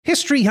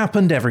History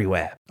happened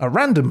everywhere. A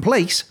random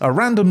place, a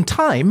random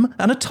time,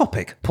 and a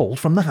topic pulled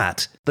from the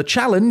hat. The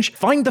challenge: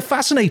 find the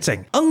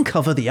fascinating,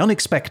 uncover the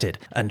unexpected,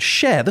 and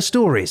share the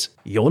stories.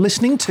 You're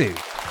listening to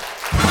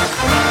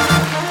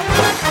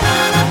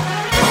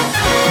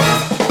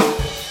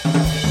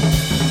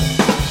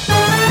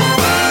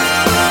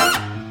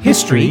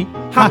History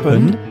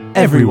Happened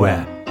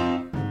Everywhere.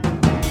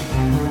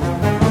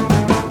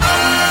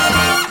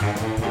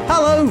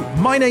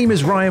 My name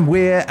is Ryan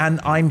Weir, and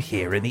I'm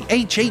here in the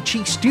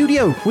HHE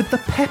studio with the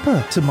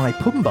pepper to my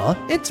Pumbaa.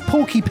 It's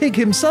Porky Pig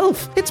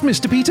himself. It's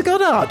Mr. Peter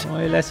Goddard.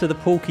 Oi, less of the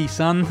porky,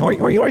 son. Oi,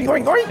 oi, oi,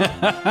 oi, oi.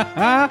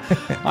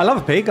 I love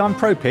a pig. I'm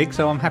pro-pig,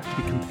 so I'm happy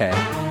to be compared.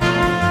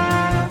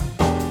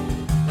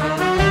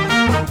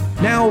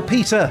 Now,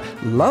 Peter,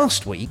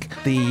 last week,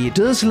 the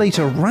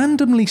Derslater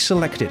randomly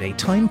selected a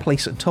time,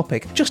 place and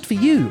topic just for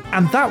you,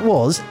 and that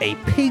was a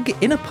pig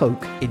in a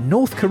poke in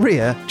North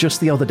Korea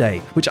just the other day,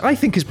 which I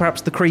think is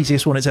perhaps the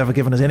craziest one it's ever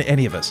given us,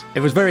 any of us.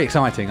 It was very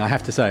exciting, I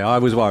have to say. I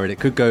was worried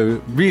it could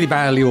go really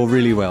badly or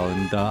really well,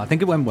 and I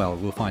think it went well.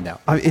 We'll find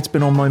out. It's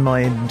been on my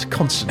mind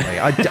constantly.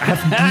 I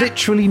have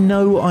literally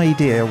no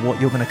idea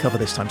what you're going to cover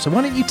this time, so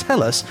why don't you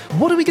tell us,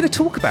 what are we going to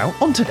talk about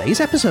on today's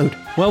episode?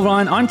 Well,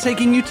 Ryan, I'm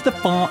taking you to the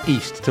Far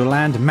East, to a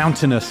land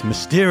mountainous,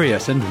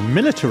 mysterious and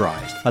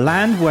militarised. A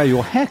land where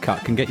your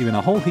haircut can get you in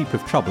a whole heap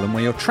of trouble and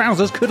where your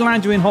trousers could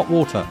land you in hot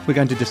water. We're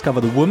going to discover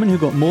the woman who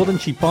got more than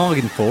she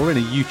bargained for in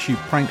a YouTube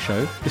prank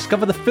show,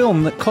 discover the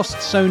film that cost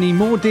Sony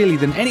more dearly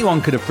than anyone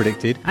could have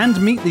predicted,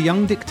 and meet the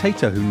young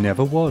dictator who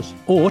never was.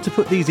 Or, to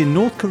put these in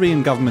North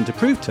Korean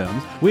government-approved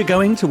terms, we're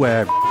going to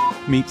where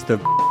meets the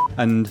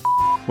and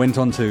went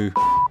on to...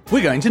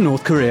 We're going to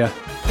North Korea.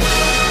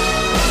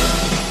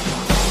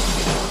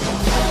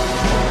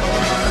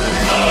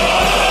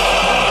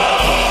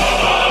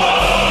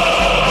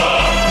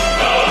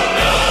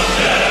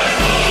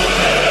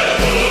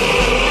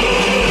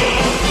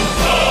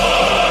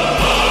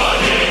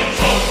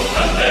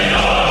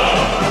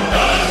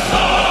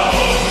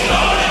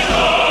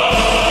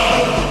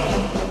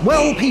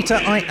 Well, Peter,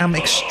 I am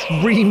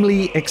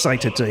extremely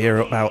excited to hear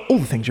about all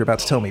the things you're about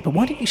to tell me, but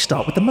why don't you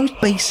start with the most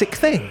basic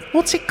thing?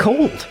 What's it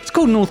called? It's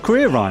called North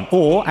Korea, Ryan,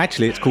 or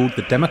actually it's called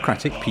the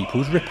Democratic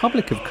People's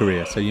Republic of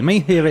Korea. So you may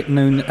hear it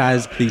known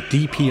as the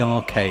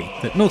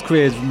DPRK. That North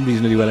Korea is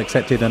reasonably well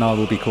accepted, and I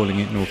will be calling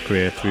it North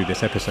Korea through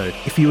this episode.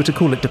 If you were to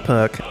call it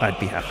DPRK, I'd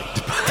be happy.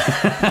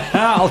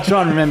 I'll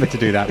try and remember to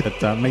do that,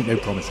 but make no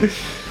promises.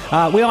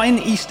 We are in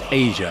East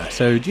Asia,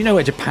 so do you know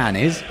where Japan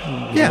is?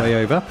 Yeah. Way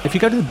over. If you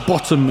go to the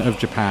bottom of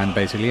Japan,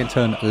 basically, and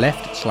turn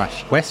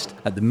left/west,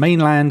 at the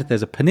mainland,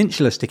 there's a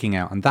peninsula sticking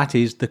out, and that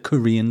is the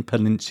Korean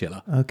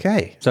Peninsula.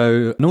 Okay.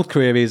 So North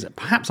Korea is,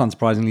 perhaps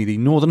unsurprisingly, the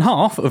northern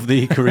half of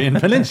the Korean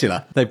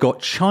Peninsula. They've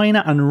got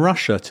China and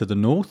Russia to the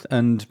north,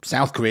 and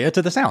South Korea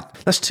to the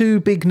south. That's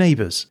two big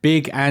neighbours.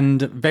 Big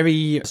and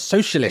very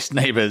socialist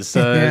neighbours.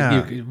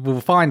 Yeah. You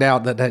will find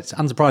out that that's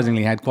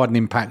unsurprisingly had quite an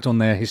impact on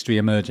their history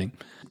emerging.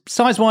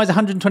 Size-wise,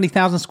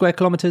 120,000 square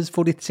kilometres,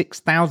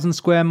 46,000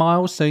 square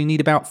miles, so you need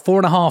about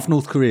 4.5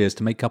 North Koreas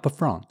to make up a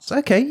France.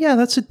 Okay, yeah,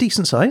 that's a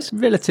decent size.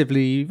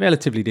 Relatively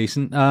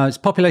decent. It's a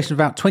population of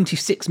about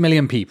 26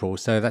 million people,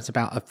 so that's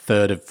about a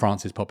third of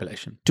France's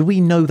population. Do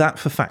we know that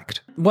for fact?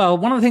 Well,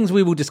 one of the things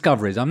we will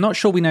discover is I'm not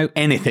sure we know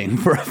anything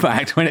for a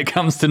fact when it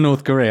comes to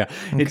North Korea.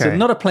 Okay. It's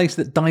not a place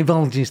that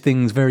divulges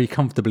things very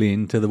comfortably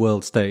into the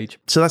world stage.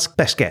 So that's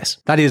best guess.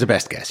 That is a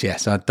best guess,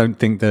 yes. I don't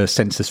think the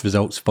census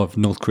results of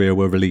North Korea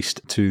were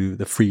released to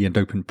the free and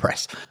open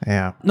press.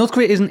 Yeah. North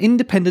Korea is an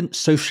independent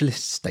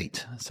socialist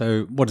state.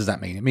 So what does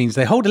that mean? It means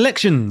they hold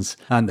elections.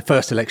 And the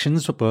first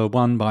elections were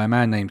won by a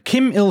man named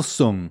Kim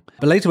Il-sung.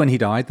 But later when he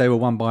died, they were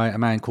won by a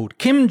man called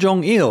Kim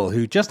Jong-il,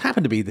 who just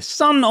happened to be the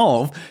son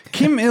of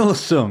Kim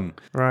Il-sung.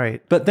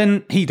 Right. But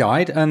then he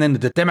died, and then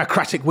the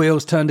democratic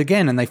wheels turned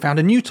again, and they found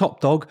a new top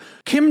dog,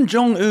 Kim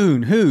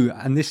Jong-un, who,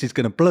 and this is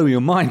going to blow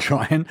your mind,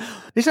 Ryan,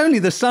 is only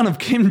the son of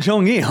Kim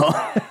Jong-il.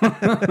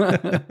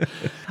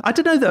 I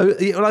don't know, though.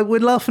 Like, we're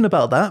laughing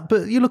about that,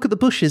 but you look at the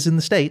Bushes in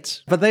the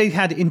States. But they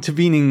had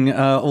intervening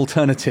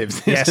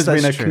alternatives. This Yes, has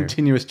been that's a true.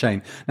 continuous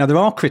chain. Now, there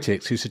are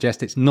critics who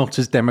suggest it's not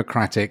as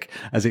democratic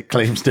as it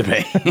claims to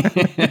be.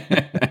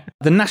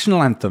 The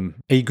national anthem,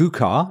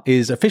 Aegukar,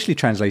 is officially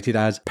translated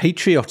as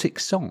patriotic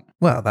song.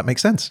 Well, that makes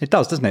sense. It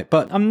does, doesn't it?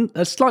 But I'm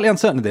slightly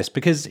uncertain of this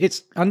because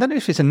I don't know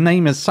if it's a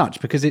name as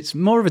such, because it's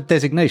more of a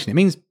designation. It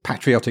means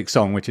patriotic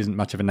song, which isn't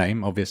much of a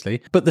name,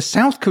 obviously. But the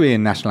South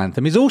Korean national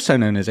anthem is also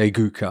known as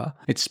Aegukar.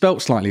 It's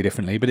spelt slightly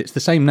differently, but it's the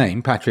same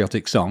name,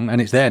 patriotic song,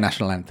 and it's their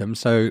national anthem.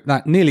 So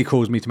that nearly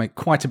caused me to make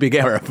quite a big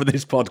error for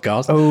this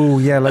podcast. Oh,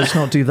 yeah, let's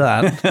not do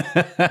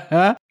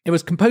that. It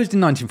was composed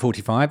in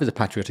 1945 as a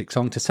patriotic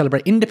song to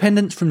celebrate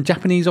independence from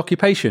Japanese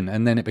occupation,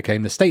 and then it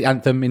became the state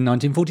anthem in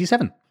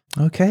 1947.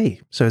 Okay.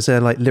 So is there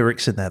like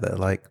lyrics in there that are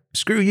like,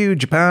 screw you,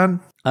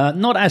 Japan?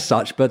 Not as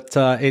such, but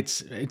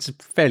it's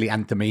fairly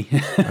anthemy.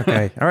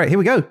 Okay. All right, here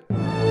we go.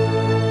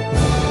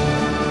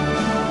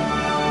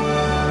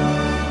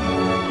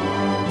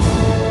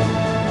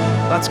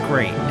 That's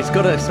great. It's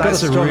got a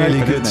That's a strong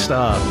really open, good isn't it?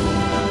 start.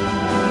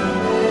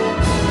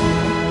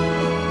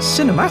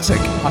 Cinematic.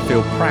 I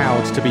feel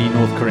proud to be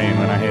North Korean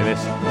when I hear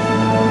this.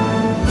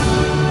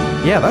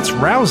 Yeah, that's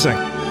rousing.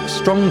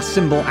 Strong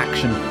symbol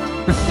action.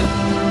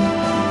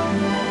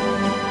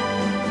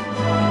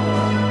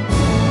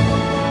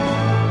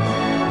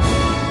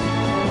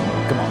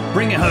 Come on,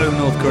 bring it home,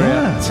 North Korea.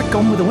 Yeah, it's like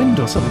Gone with the Wind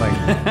or something.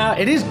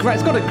 It is.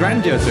 It's got a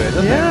grandeur to it,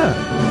 doesn't it?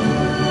 Yeah.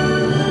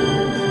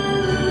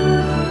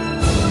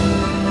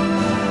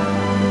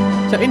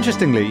 So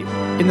interestingly,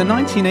 in the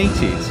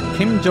 1980s,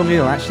 Kim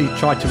Jong-il actually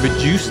tried to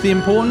reduce the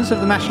importance of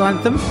the national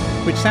anthem,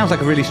 which sounds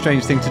like a really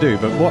strange thing to do,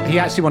 but what he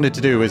actually wanted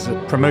to do was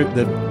promote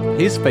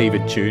his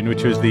favoured tune,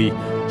 which was the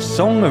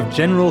Song of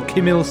General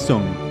Kim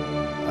Il-sung.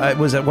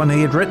 Was it one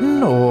he had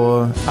written,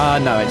 or...?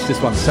 No, it's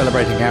just one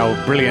celebrating how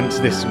brilliant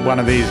one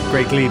of these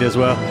great leaders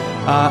were.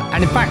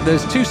 And in fact,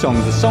 there's two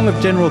songs, the Song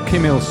of General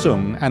Kim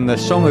Il-sung and the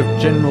Song of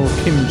General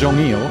Kim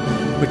Jong-il,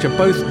 which are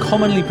both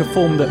commonly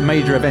performed at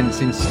major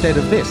events instead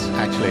of this,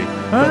 actually.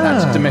 But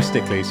that's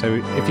domestically.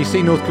 So if you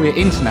see North Korea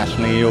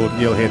internationally, you'll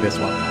hear this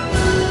one.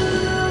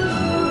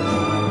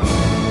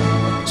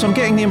 So I'm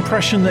getting the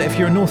impression that if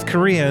you're a North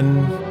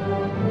Korean,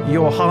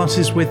 your heart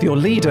is with your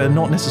leader,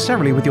 not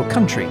necessarily with your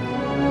country.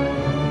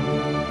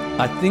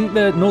 I think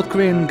the North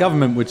Korean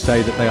government would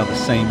say that they are the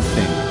same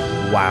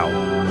thing.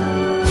 Wow.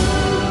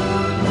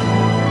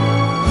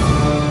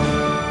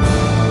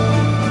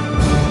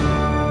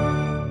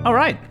 All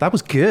right. That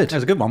was good. That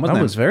was a good one, wasn't it?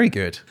 That was very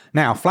good.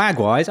 Now,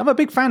 flag-wise, I'm a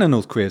big fan of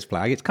North Korea's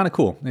flag. It's kind of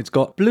cool. It's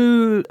got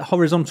blue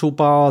horizontal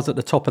bars at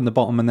the top and the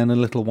bottom and then a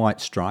little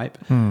white stripe.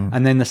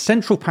 And then the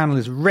central panel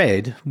is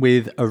red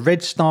with a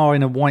red star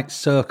in a white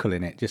circle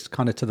in it, just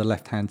kind of to the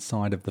left-hand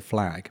side of the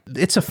flag.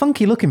 It's a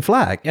funky-looking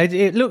flag.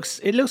 It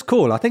looks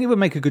cool. I think it would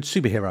make a good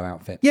superhero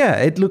outfit. Yeah,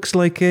 it looks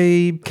like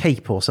a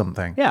cape or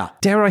something. Yeah.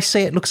 Dare I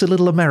say it looks a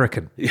little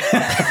American.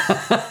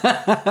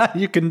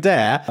 You can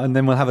dare. And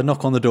then we'll have a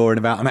knock on the door in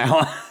about an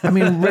hour. I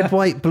mean, red,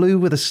 white, blue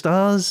with the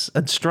stars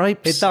and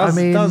stripes.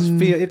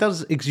 It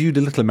does exude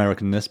a little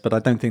Americanness, but I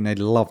don't think they'd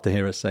love to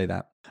hear us say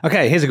that.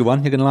 Okay, here's a good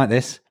one. You're going to like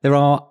this. There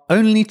are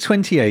only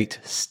 28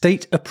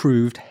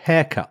 state-approved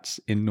haircuts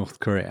in North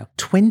Korea.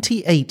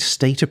 28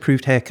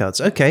 state-approved haircuts.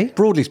 Okay.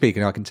 Broadly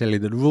speaking, I can tell you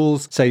that the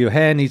rules say your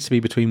hair needs to be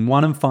between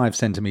 1 and 5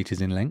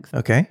 centimetres in length.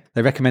 Okay.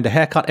 They recommend a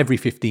haircut every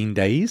 15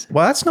 days.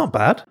 Well, that's not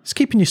bad. It's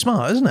keeping you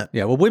smart, isn't it?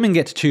 Yeah, well, women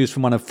get to choose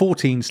from one of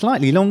 14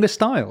 slightly longer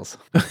styles.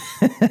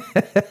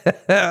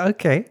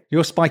 Okay.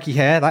 Your spiky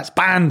hair, that's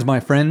banned,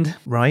 my friend.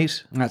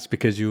 Right. That's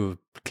because you're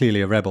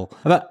clearly a rebel.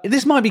 But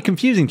this might be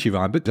confusing to you,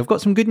 Ryan, but I've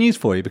got some good news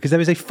for you because there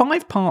is a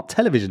 5-part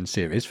television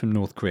series from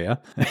North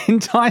Korea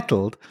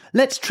entitled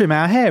Let's Trim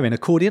Our Hair in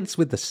Accordance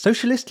with the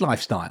Socialist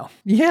Lifestyle.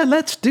 Yeah,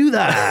 let's do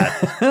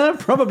that.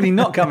 Probably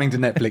not coming to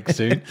Netflix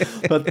soon,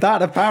 but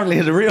that apparently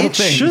is a real thing. It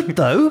should,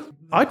 though.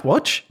 I'd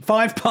watch.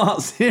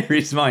 5-part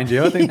series, mind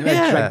you. I think they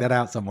track that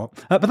out somewhat.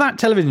 But that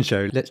television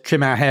show, Let's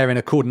Trim Our Hair in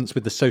Accordance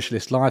with the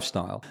Socialist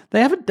Lifestyle,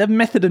 they have a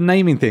method of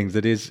naming things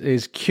that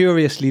is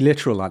curiously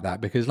literal like that,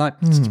 because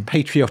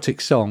Patriotic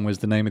Song was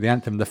the name of the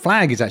anthem. The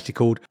flag is actually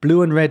called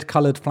Blue and Red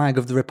Coloured Flag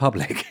of the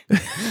Republic.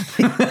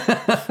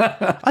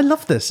 I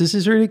love this. This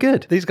is really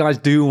good. These guys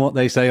do what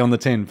they say on the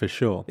tin, for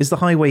sure. Is the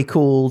highway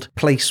called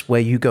Place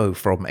Where You Go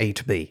From A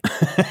to B?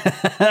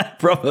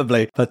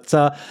 Probably. But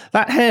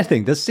that hair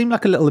thing does seem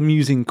like a little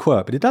amusing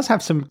quirk, but it does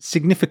have some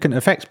significant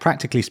effects,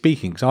 practically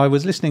speaking. So I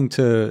was listening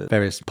to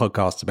various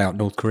podcasts about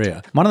North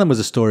Korea. One of them was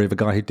a story of a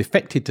guy who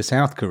defected to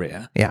South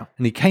Korea. Yeah.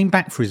 And he came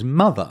back for his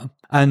mother.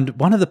 And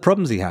one of the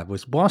problems he had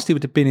was, whilst he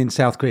would have been in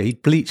South Korea, he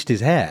bleached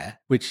his hair,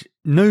 which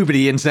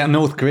nobody in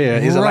North Korea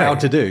is allowed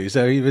to do.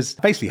 So he was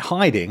basically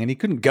hiding and he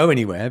couldn't go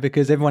anywhere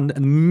because everyone,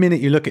 the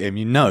minute you look at him,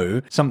 you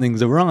know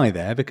something's awry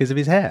there because of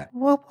his hair.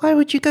 Well, why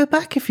would you go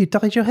back if you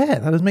dyed your hair?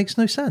 That makes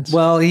no sense.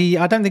 Well,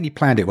 I don't think he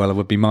planned it well, it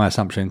would be my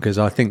assumption, because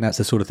I think that's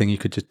the sort of thing you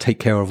could just take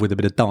care of with a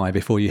bit of dye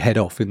before you head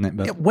off, isn't it?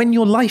 But when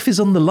your life is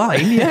on the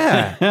line,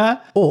 yeah.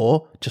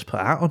 Or just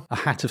put a hat on. A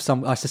hat of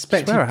some, I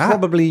suspect he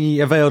probably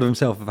availed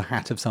himself of a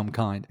hat of some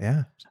kind.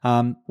 Yeah.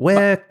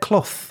 Wear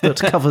cloth that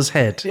covers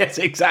head. Yes,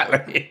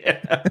 exactly.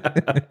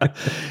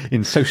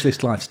 In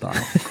socialist lifestyle.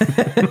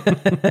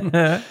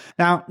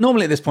 Now,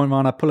 normally at this point,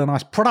 Ryan, I pull a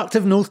nice product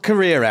of North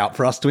Korea out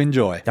for us to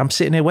enjoy. I'm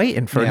sitting here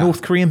waiting for a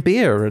North Korean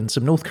beer and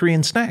some North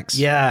Korean snacks.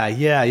 Yeah,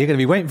 you're going to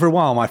be waiting for a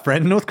while, my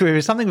friend. North Korea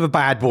is something of a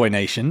bad boy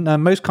nation.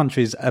 Most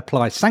countries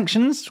apply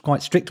sanctions,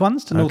 quite strict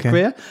ones, to North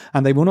Korea,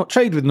 and they will not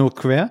trade with North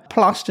Korea.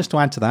 Plus, just to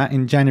add to that,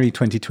 in January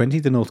 2020,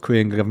 the North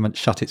Korean government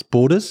shut its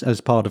borders as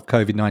part of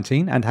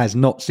COVID-19 and has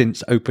not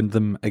since opened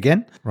them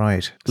again.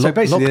 Right. So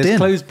basically, there's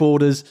closed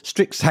borders,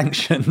 strict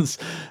sanctions.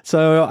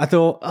 So I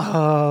thought,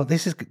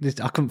 this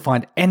I couldn't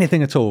find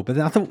anything at all. But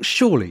then I thought,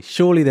 surely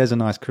there's a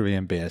nice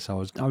Korean beer.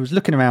 So I was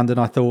looking around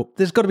and I thought,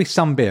 there's got to be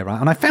some beer, right?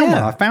 And I found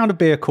one. I found a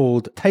beer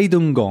called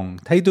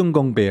Taedongong.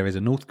 Taedongong beer is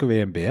a North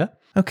Korean beer.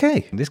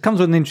 Okay. This comes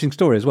with an interesting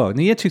story as well. In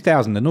the year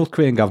 2000, the North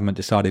Korean government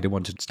decided it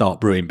wanted to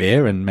start brewing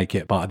beer and make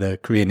it part of the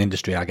Korean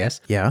industry, I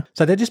guess. Yeah.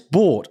 So they just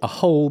bought a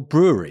whole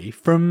brewery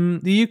from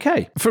the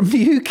UK. From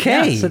the UK?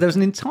 Yeah, so there was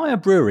an entire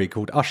brewery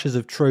called Ushers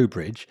of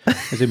Trowbridge,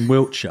 as in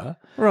Wiltshire.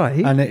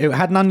 Right. And it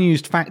had an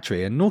unused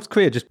factory, and North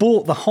Korea just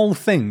bought the whole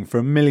thing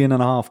for $1.5 million.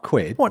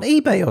 What,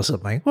 eBay or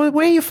something? Where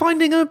are you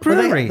finding a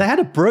brewery? They had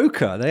a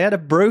broker. They had a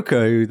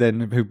broker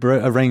who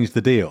arranged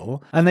the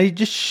deal, and they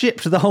just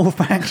shipped the whole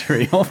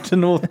factory off to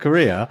North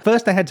Korea.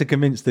 First, they had to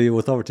convince the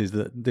authorities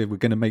that they were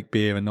going to make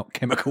beer and not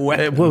chemical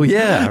weapons. Well,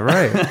 yeah,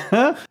 right.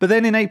 But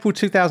then in April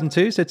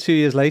 2002, so 2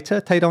 years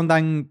later,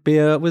 Taedongdang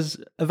beer was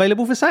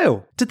available for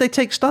sale. Did they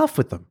take staff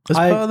with them as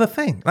part of the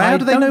thing? How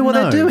do they don't know what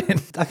they're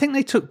doing? I think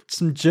they took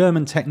some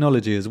German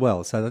technology as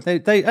well. So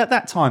they at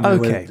that time,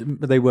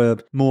 they were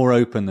more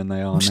open than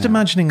they are I'm just now.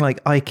 imagining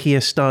like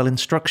IKEA-style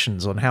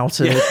instructions on how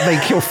to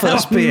make your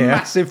first beer.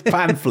 Massive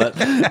pamphlet.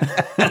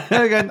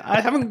 Going,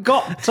 I haven't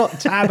got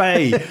tab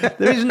A.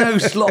 There is no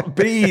slot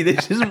B.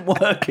 This isn't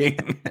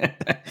working.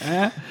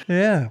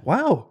 Yeah,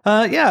 wow.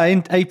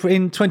 In April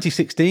in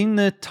 2016,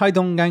 the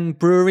Taedongdang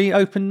Brewery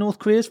opened North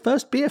Korea's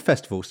first beer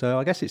festival. So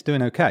I guess it's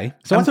doing okay.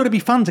 So I thought it'd be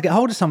fun to get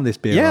hold of some of this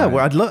beer. Yeah, Ryan.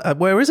 well, I'd look.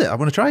 Where is it? I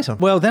want to try some.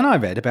 Well, then I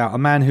read about a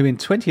man who in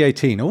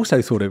 2018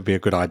 also thought it would be a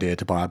good idea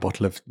to buy a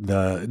bottle of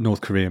the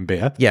North Korean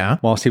beer. Yeah.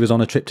 Whilst he was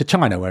on a trip to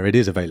China where it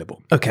is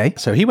available. Okay.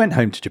 So he went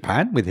home to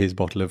Japan with his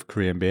bottle of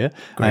Korean beer.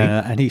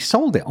 And he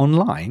sold it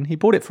online. He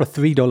bought it for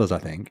 $3, I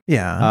think.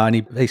 Yeah. And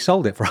he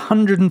sold it for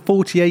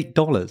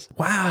 $148.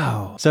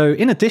 Wow. So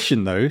in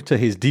addition, though, to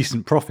his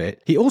decent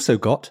profit, he also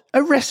got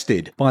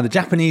arrested by the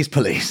Japanese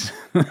police.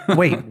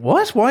 Wait,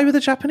 what? Why were the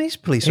Japanese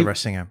police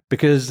arresting him?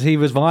 Because he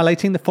was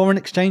violating the Foreign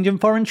Exchange and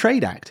Foreign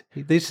Trade Act.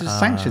 This is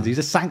sanctions.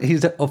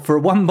 He's for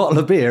one bottle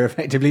of beer,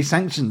 effectively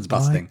sanctions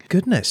busting. My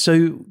goodness.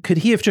 So could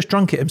he have just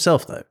drunk it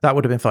himself, though? That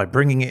would have been fine.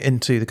 Bringing it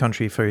into the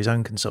country for his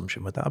own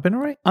consumption, would that have been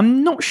all right?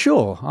 I'm not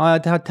sure.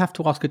 I'd have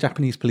to ask a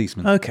Japanese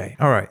policeman. Okay,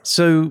 all right.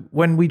 So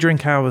when we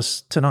drink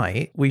ours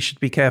tonight, we should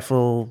be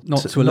careful not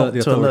to alert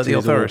the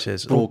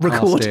authorities or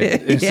record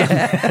it.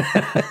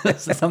 Yeah.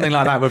 Something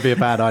like that would be a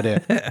bad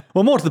idea.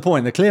 Well, more to the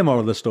point, the clear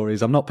moral of the story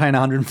is I'm not paying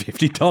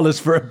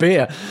 $150 for a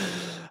beer.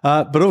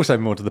 But also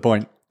more to the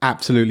point,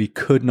 absolutely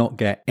could not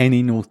get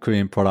any North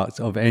Korean products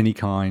of any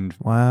kind.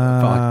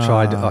 Wow.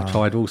 I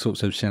tried all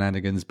sorts of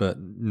shenanigans, but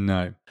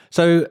no.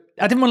 So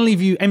I didn't want to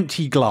leave you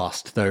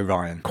empty-glassed, though,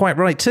 Ryan. Quite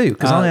right, too,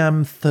 because I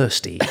am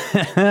thirsty.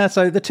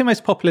 So the two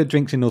most popular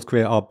drinks in North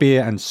Korea are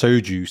beer and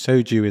soju.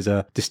 Soju is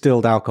a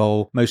distilled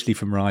alcohol, mostly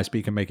from rice, but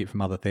you can make it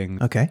from other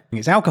things. Okay.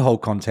 Its alcohol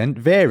content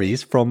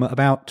varies from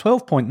about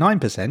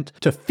 12.9%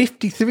 to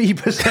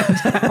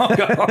 53%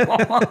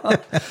 alcohol.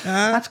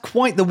 That's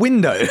quite the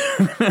window.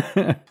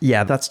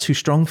 Yeah, that's too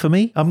strong for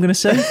me, I'm going to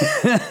say.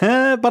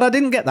 But I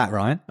didn't get that,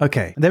 Ryan.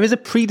 Okay. There is a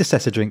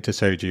predecessor drink to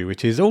soju,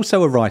 which is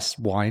also a rice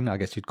wine, I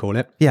guess you'd call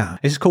it. Yeah.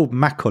 This is called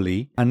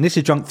makgeolli, and this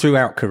is drunk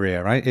throughout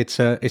Korea, right? It's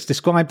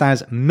described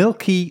as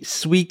milky,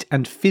 sweet,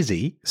 and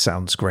fizzy.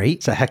 Sounds great.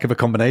 It's a heck of a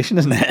combination,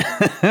 isn't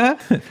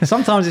it?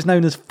 Sometimes it's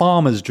known as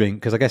farmer's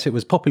drink, because I guess it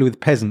was popular with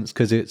peasants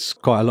because it's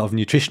quite a lot of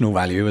nutritional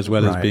value as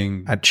well as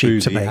being and cheap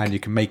boozy, to make. and you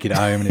can make it at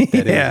home and it's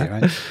dead easy,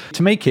 right?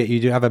 To make it, you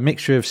do have a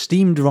mixture of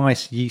steamed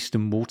rice, yeast,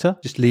 and water.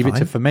 Just leave it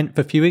to ferment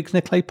for a few weeks in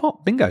a clay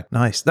pot. Bingo.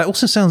 Nice. That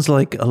also sounds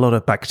like a lot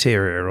of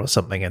bacteria or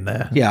something in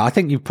there. Yeah, I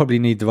think you probably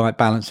need the right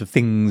balance of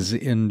things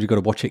and you've got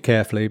to watch it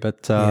carefully.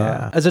 But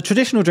as a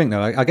traditional drink,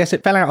 though, I guess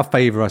it fell out of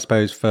favour, I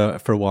suppose, for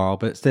a while.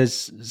 But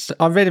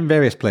I've read in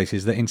various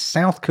places that in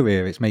South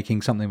Korea, it's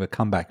making something of a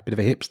comeback, a bit of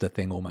a hipster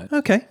thing almost.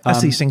 Okay.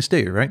 As these things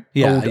do, right?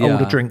 Yeah,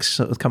 Older drinks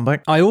sort of come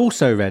back. I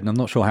also read, and I'm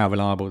not sure how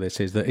reliable this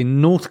is, that in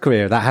North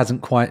Korea, that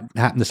hasn't quite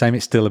happened the same.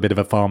 It's still a bit of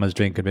a farmer's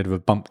drink, a bit of a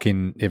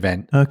bumpkin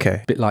event.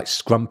 Okay. A bit like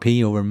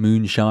Scrumpy or a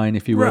moonshine,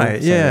 if you will.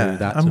 Right,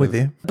 yeah, I'm with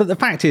you. But the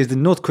fact is,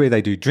 in North Korea,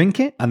 they do drink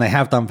it, and they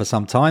have done for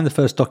some time. The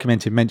first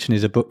documented mention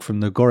is a book from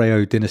the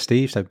Goryeo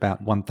dynasty, so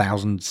about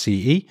 1000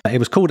 CE. It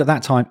was called at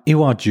that time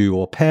Iwaju,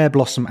 or pear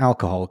blossom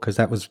alcohol, because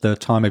that was the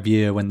time of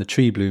year when the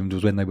tree bloomed,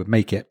 was when they would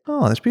make it.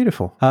 Oh, that's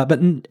beautiful. But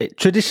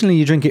traditionally,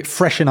 you drink it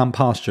fresh and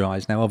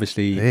unpasteurized. Now,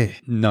 obviously,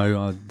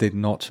 no, I did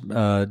not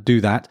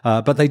do that.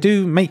 But they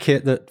do make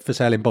it that for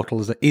sale in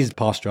bottles that is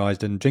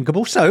pasteurized and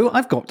drinkable. So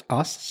I've got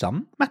us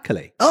some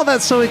makgeolli. Oh,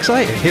 that's so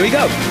exciting. Here we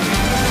go.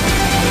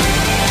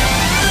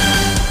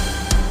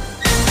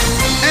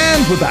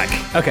 And we're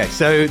back. Okay,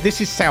 so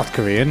this is South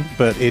Korean,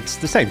 but it's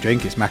the same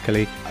drink. It's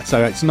makgeolli.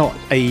 So it's not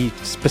a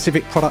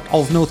specific product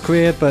of North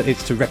Korea, but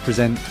it's to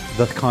represent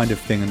the kind of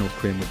thing a North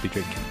Korean would be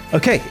drinking.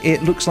 Okay,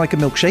 it looks like a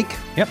milkshake.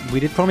 Yep, we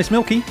did promise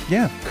milky.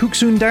 Yeah.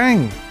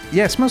 Kuksoondang.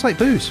 Yeah, it smells like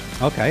booze.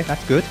 Okay,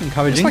 that's good.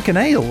 Encouraging. It's like an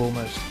ale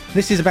almost.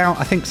 This is about,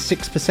 I think,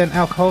 6%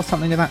 alcohol,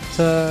 something in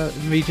that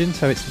region,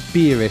 so it's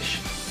beerish.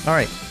 All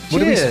right.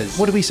 Cheers.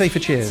 What do we say for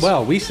cheers?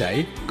 Well, we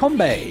say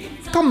kombe.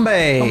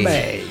 Kombe.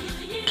 Kombe.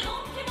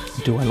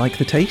 Do I like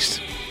the taste?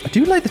 I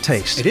do like the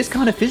taste. It is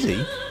kind of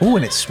fizzy. Oh,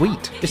 and it's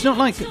sweet. It's not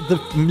like the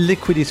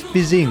liquid is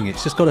fizzing.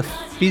 It's just got a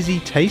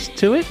fizzy taste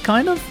to it,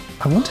 kind of.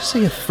 I want to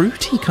say a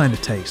fruity kind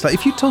of taste. Like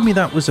if you told me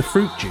that was a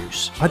fruit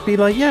juice, I'd be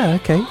like, yeah,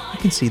 okay, I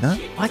can see that.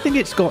 I think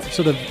it's got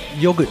sort of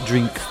yogurt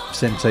drink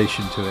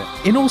sensation to it.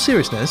 In all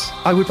seriousness,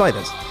 I would buy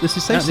this. This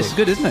is tasty. This is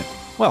good, isn't it?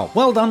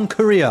 Well done,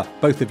 Korea,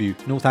 both of you,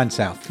 north and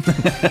south.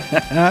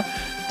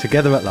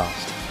 Together at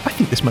last. I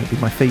think this might be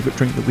my favourite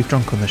drink that we've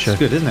drunk on the show.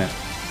 It's good, isn't it?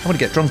 I want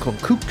to get drunk on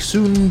Kook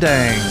Soon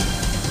Dang.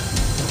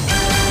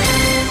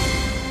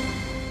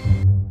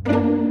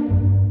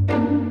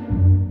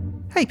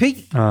 Hey,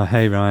 Pete.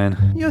 Hey,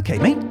 Ryan. You okay,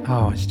 mate?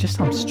 It's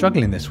just I'm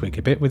struggling this week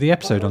a bit with the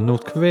episode on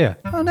North Korea.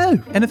 Oh, no.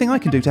 Anything I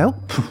can do to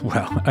help?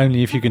 Well,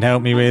 only if you can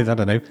help me with, I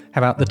don't know, how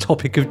about the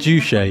topic of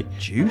Juche?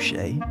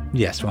 Juche?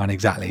 Yes, Ryan,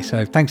 exactly.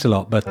 So thanks a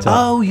lot, but...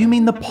 Oh, you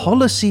mean the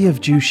policy of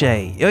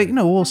Juche?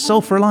 Or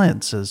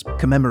self-reliance as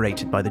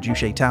commemorated by the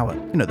Juche Tower.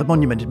 The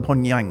monument in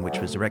Pyongyang, which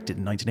was erected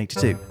in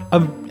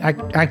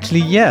 1982.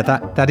 Actually, yeah,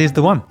 that is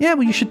the one. Yeah,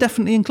 well, you should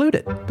definitely include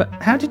it. But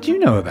how did you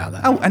know about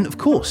that? Oh, and of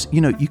course,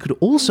 you could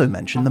also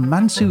mention the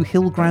Mansu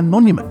Hill Grand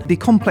Monument, the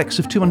complex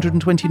of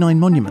 229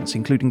 monuments,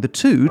 including the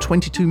two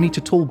 22-metre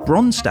tall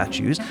bronze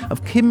statues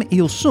of Kim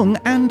Il-sung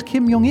and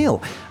Kim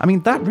Jong-il. I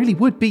mean, that really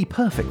would be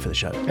perfect for the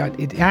show.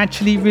 It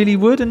actually really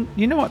would, and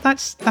you know what?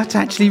 That's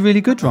actually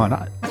really good, Ryan.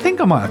 I think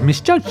I might have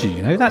misjudged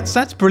you,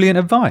 That's brilliant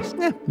advice.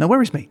 Yeah, no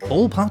worries, mate.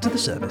 All part of the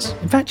service.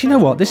 In fact, you know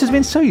what? This has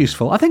been so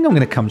useful. I think I'm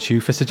going to come to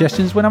you for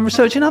suggestions when I'm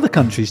researching other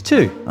countries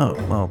too. Oh,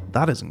 well,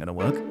 that isn't going to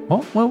work.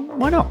 What? Well,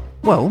 why not?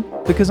 Well,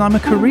 because I'm a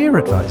career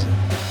advisor.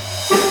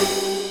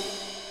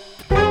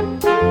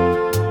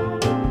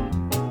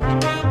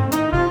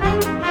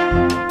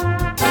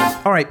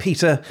 All right,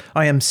 Peter,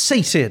 I am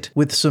sated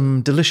with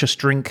some delicious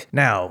drink.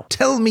 Now,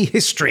 tell me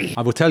history.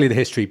 I will tell you the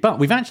history, but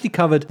we've actually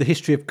covered the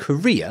history of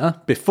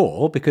Korea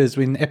before, because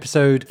in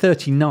episode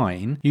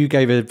 39, you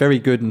gave a very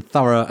good and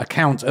thorough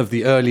account of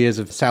the early years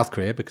of South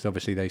Korea, because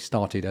obviously they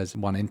started as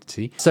one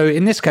entity. So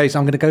in this case,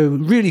 I'm going to go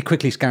really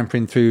quickly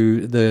scampering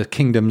through the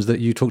kingdoms that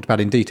you talked about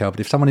in detail, but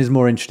if someone is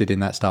more interested in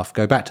that stuff,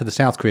 go back to the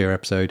South Korea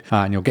episode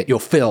and you'll get your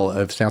fill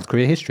of South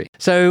Korea history.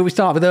 So we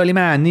start with Early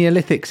Man,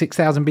 Neolithic,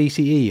 6000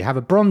 BCE, have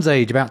a Bronze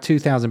Age about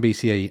 2000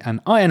 BCE,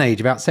 and Iron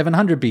Age about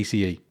 700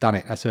 BCE. Done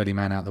it. That's Early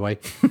Man out of the way.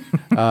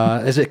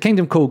 There's a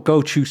kingdom called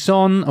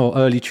Go-Chuseon, or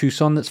Early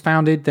Chuseon, that's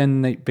founded.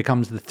 Then it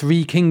becomes the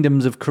Three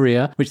Kingdoms of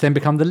Korea, which then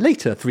become the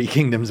later Three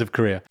Kingdoms of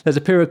Korea. There's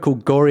a period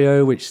called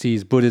Goryeo, which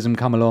sees Buddhism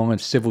come along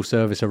and civil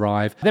service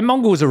arrive. Then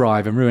Mongols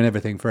arrive and ruin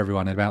everything for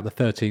everyone in about the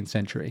 13th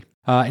century.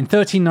 In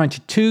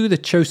 1392, the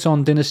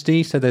Choson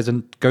dynasty, so there's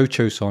a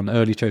Go-Choson,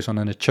 Early Choson,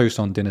 and a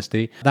Choson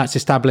dynasty, that's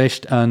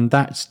established, and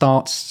that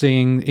starts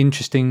seeing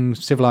interesting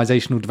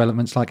civilizational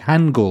developments like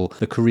Hangul,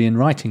 the Korean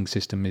writing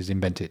system, is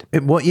invented.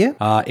 In what year?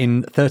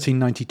 In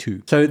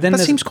 1392. So then that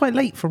seems quite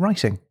late for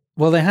writing.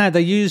 Well,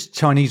 they used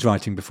Chinese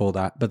writing before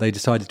that, but they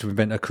decided to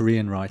invent a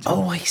Korean writing.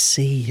 Oh, I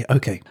see.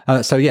 Okay.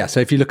 So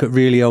if you look at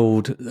really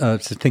old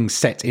things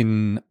set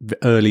in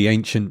early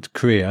ancient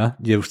Korea,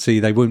 you'll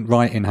see they won't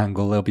write in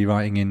Hangul, they'll be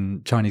writing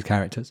in Chinese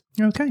characters.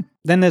 Okay.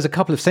 Then there's a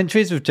couple of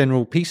centuries of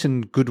general peace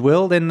and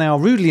goodwill. Then they are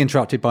rudely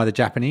interrupted by the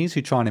Japanese,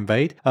 who try and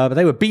invade. But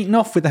they were beaten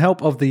off with the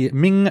help of the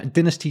Ming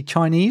Dynasty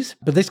Chinese.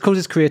 But this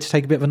causes Korea to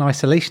take a bit of an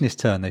isolationist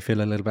turn. They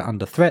feel a little bit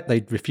under threat.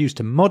 They refuse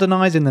to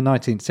modernize in the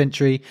 19th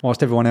century,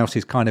 whilst everyone else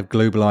is kind of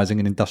globalizing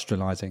and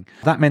industrializing.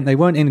 That meant they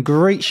weren't in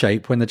great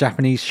shape when the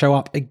Japanese show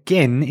up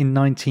again in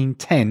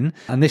 1910.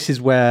 And this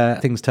is where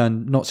things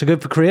turn not so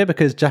good for Korea,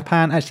 because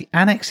Japan actually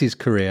annexes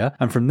Korea.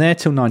 And from there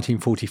till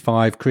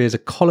 1945, Korea is a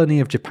colony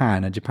of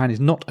Japan, and Japan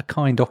is not a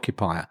kind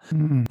occupier.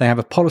 They have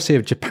a policy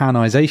of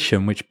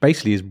Japanization, which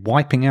basically is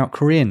wiping out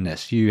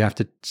Koreanness. You have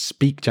to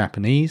speak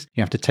Japanese,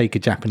 you have to take a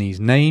Japanese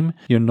name,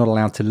 you're not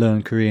allowed to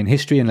learn Korean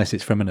history unless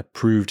it's from an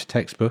approved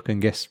textbook,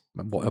 and guess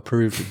what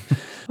approved?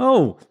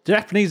 Oh,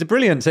 Japanese are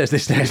brilliant, says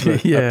this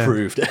textbook. Yeah.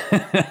 Approved.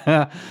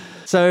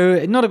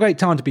 So not a great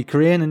time to be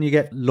Korean, and you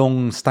get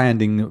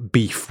long-standing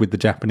beef with the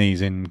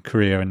Japanese in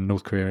Korea and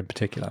North Korea in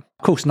particular.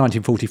 Of course,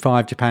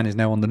 1945, Japan is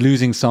now on the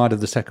losing side of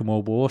the Second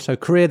World War, so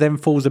Korea then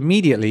falls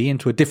immediately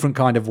into a different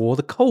kind of war,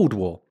 the Cold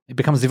War. It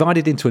becomes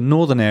divided into a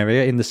northern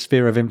area in the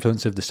sphere of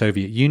influence of the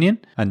Soviet Union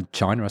and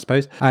China, I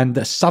suppose, and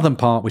the southern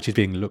part, which is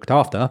being looked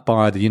after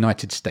by the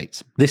United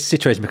States. This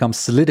situation becomes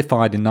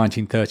solidified in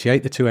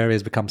 1938. The two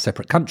areas become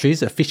separate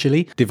countries,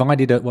 officially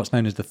divided at what's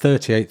known as the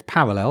 38th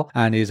parallel,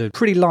 and is a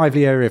pretty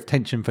lively area of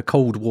tension for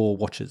Cold War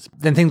watchers.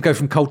 Then things go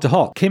from cold to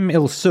hot. Kim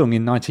Il-sung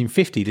in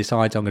 1950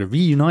 decides, I'm going to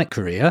reunite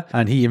Korea,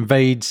 and he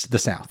invades the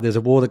south. There's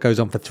a war that goes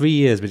on for 3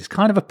 years, but it's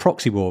kind of a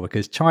proxy war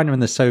because China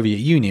and the Soviet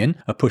Union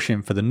are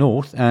pushing for the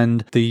north,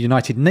 and the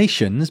United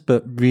Nations,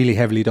 but really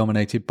heavily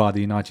dominated by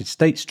the United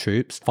States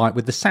troops, fight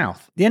with the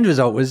south. The end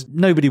result was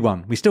nobody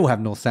won. We still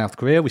have North-South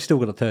Korea, we still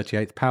got a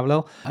 38th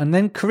parallel, and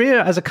then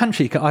Korea as a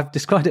country, I've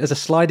described it as a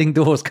sliding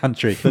doors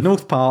country. The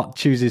north part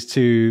chooses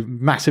to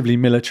massively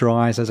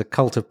militarize as a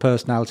cult of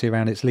personality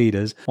around its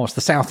leaders, whilst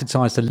the south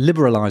decides to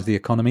liberalize the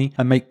economy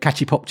and make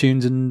catchy pop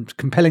tunes and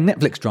compelling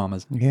Netflix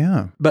dramas.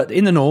 Yeah. But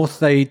in the north,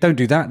 they don't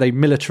do that. They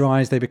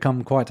militarize, they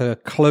become quite a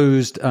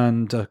closed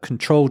and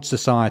controlled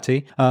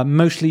society,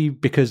 mostly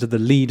because because of the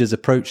leader's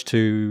approach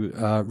to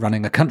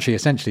running a country,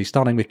 essentially,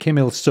 starting with Kim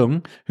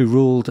Il-sung, who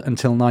ruled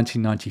until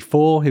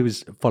 1994, who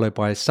was followed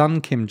by his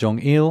son, Kim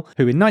Jong-il,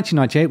 who in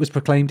 1998 was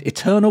proclaimed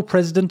eternal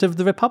president of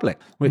the Republic,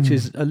 which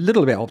is a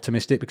little bit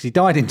optimistic because he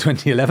died in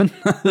 2011,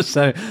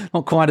 so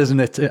not quite as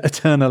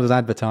eternal as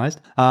advertised.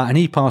 And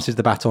he passes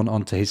the baton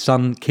on to his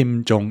son,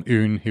 Kim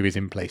Jong-un, who is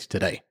in place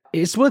today.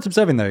 It's worth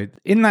observing, though,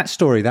 in that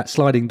story, that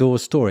sliding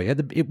doors story,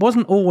 it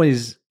wasn't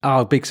always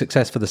a big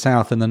success for the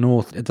South and the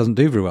North. It doesn't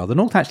do very well. The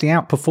North actually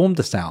outperformed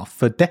the South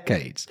for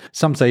decades.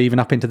 Some say even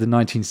up into the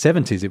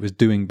 1970s, it was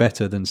doing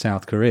better than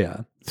South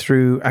Korea.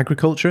 Through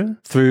agriculture?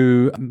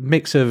 Through a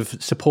mix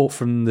of support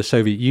from the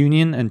Soviet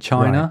Union and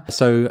China. Right.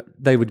 So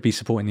they would be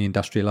supporting the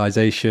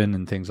industrialization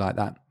and things like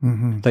that.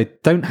 Mm-hmm. They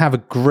don't have a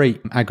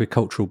great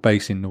agricultural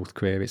base in North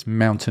Korea. It's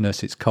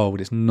mountainous, it's cold,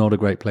 it's not a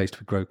great place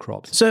to grow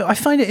crops. So I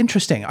find it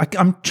interesting.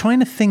 I'm trying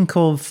to think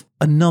of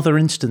another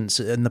instance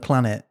in the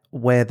planet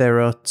where there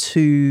are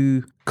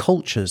two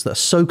cultures that are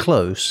so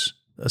close,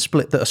 a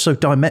split that are so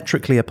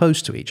diametrically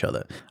opposed to each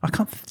other. I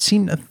can't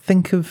seem to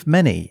think of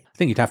many. I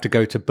think you'd have to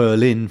go to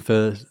Berlin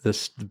for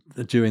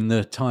during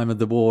the time of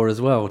the war as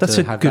well. That's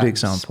a good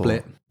example.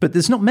 Split. But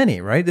there's not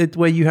many, right?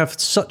 Where you have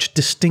such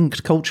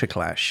distinct culture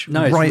clash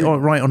right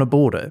on a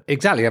border.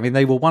 Exactly. I mean,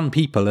 they were one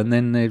people and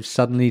then they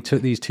suddenly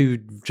took these two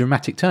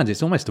dramatic turns.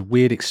 It's almost a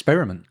weird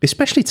experiment.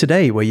 Especially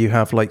today where you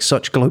have like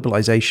such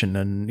globalization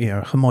and,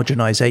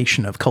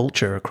 homogenization of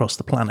culture across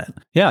the planet.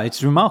 Yeah,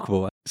 it's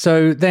remarkable.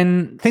 So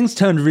then things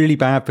turned really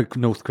bad for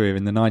North Korea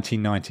in the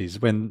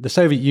 1990s when the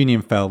Soviet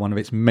Union fell. One of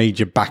its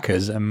major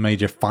backers and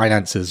major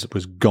financiers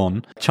was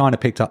gone. China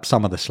picked up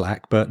some of the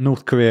slack, but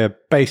North Korea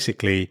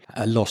basically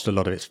lost a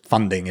lot of its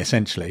funding,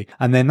 essentially.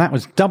 And then that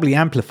was doubly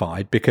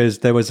amplified because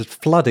there was a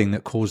flooding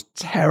that caused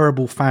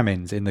terrible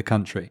famines in the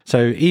country. So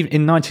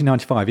in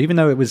 1995, even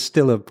though it was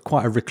still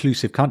quite a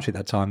reclusive country at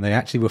that time, they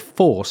actually were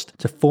forced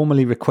to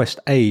formally request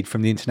aid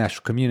from the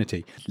international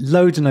community.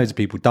 Loads and loads of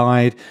people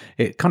died.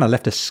 It kind of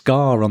left a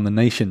scar on the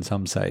nation,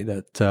 some say,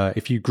 that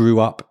if you grew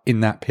up in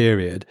that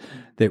period,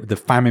 the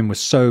famine was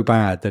so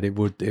bad that it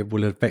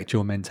will affect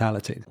your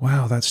mentality.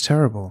 Wow, that's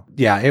terrible.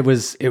 Yeah, it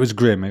was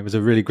grim. It was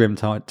a really grim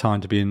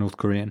time to be a North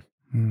Korean.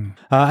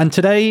 And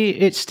today,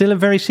 it's still a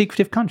very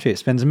secretive country. It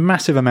spends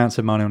massive amounts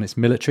of money on its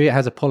military. It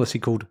has a policy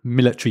called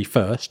military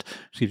first,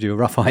 which gives you a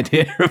rough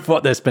idea of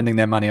what they're spending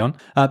their money on.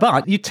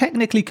 But you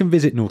technically can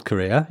visit North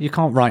Korea. You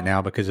can't right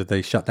now because of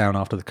the shutdown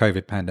after the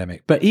COVID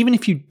pandemic. But even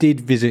if you did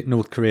visit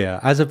North Korea,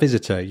 as a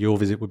visitor, your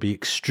visit would be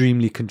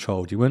extremely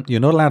controlled. You're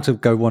not allowed to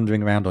go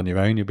wandering around on your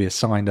own. You'll be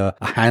assigned a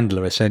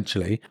handler,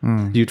 essentially.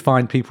 You'd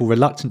find people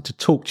reluctant to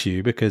talk to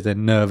you because they're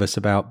nervous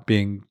about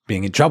being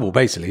in trouble,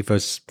 basically,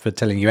 for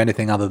telling you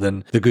anything other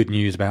than the good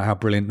news about how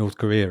brilliant North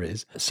Korea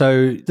is.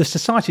 So the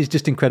society is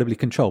just incredibly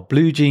controlled.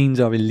 Blue jeans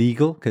are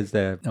illegal because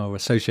they're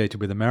associated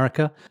with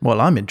America.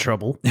 Well, I'm in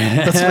trouble.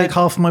 That's like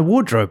half my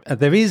wardrobe.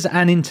 There is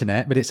an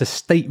internet, but it's a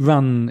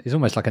state-run, it's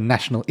almost like a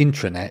national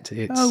intranet.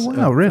 It's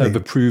really? Of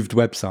approved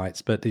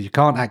websites, but you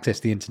can't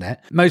access the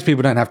internet. Most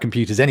people don't have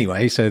computers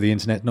anyway, so the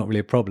internet's not really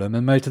a problem.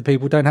 And most of the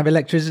people don't have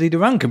electricity to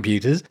run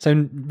computers.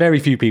 So very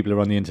few people are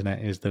on the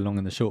internet is the long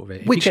and the short of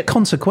it. Which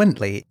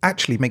consequently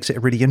actually makes it a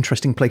really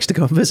interesting place to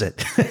go and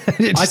visit.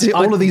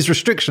 All of these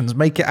restrictions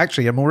make it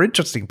actually a more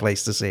interesting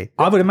place to see.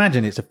 I would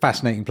imagine it's a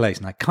fascinating place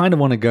and I kind of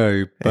want to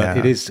go, but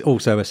it is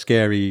also a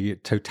scary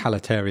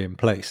totalitarian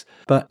place.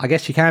 But I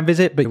guess you can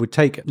visit, but it would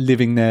take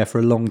living there for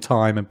a long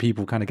time and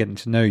people kind of getting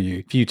to know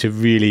you for you to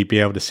really be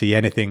able to see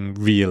anything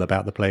real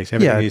about the place.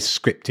 Everything is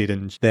scripted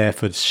and there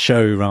for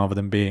show rather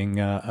than being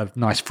a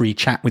nice free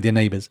chat with your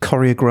neighbours.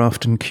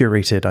 Choreographed and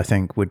curated, I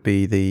think, would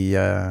be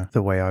the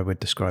way I would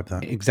describe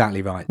that.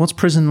 Exactly right. What's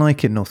prison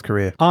like in North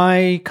Korea?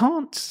 I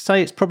can't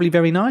say it's probably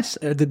very nice.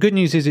 The good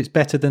news is it's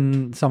better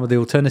than some of the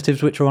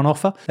alternatives which are on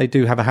offer. They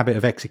do have a habit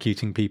of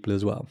executing people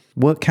as well.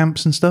 Work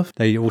camps and stuff?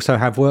 They also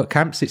have work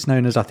camps. It's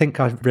known as, I think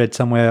I've read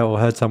somewhere or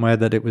heard somewhere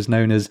that it was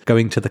known as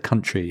going to the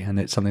country, and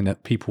it's something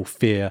that people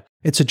fear.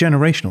 It's a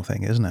generational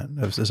thing, isn't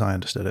it? As I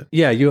understood it.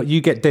 Yeah,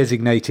 you get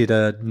designated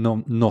a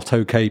not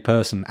okay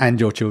person, and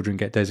your children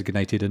get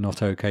designated a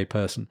not okay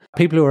person.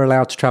 People who are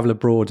allowed to travel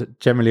abroad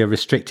generally are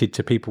restricted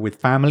to people with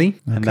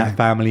family, and that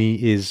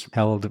family is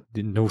held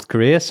in North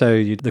Korea.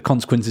 So the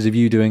consequences of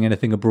you doing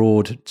anything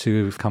abroad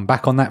to come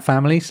back on that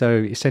family. So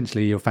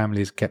essentially, your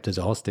family is kept as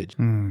a hostage.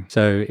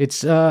 So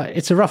it's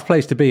a rough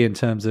place to be in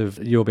terms of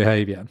your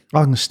behaviour.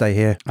 I'm going to stay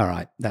here. All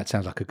right, that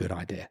sounds like a good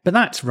idea. But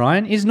that,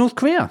 Ryan, is North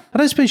Korea. I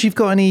don't suppose you've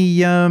got any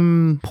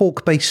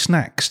pork-based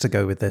snacks to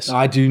go with this?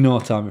 I do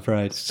not, I'm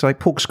afraid. So like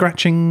pork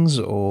scratchings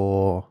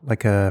or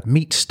like a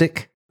meat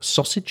stick,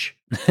 sausage?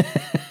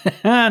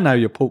 No,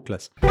 you're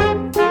porkless.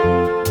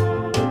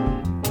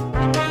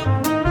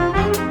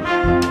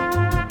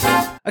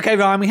 Okay,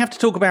 Ryan, we have to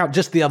talk about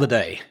just the other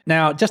day.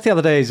 Now, just the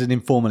other day is an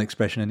informal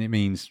expression and it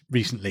means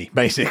recently,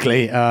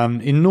 basically.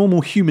 In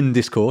normal human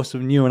discourse,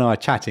 when you and I are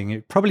chatting,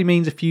 it probably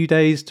means a few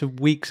days to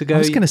weeks ago. I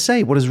was going to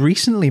say, what does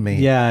recently mean?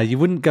 Yeah, you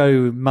wouldn't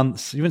go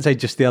months. You wouldn't say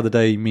just the other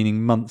day,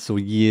 meaning months or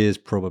years,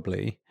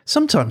 probably.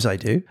 Sometimes I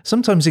do.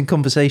 Sometimes in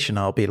conversation,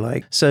 I'll be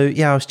like, so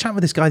yeah, I was chatting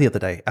with this guy the other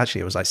day.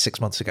 Actually, it was like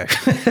 6 months ago.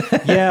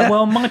 Yeah,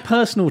 well, my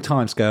personal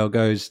timescale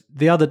goes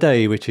the other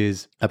day, which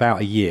is about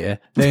a year,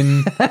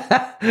 then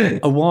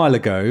a while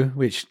ago,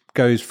 which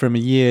goes from a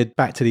year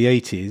back to the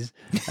 80s,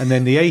 and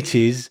then the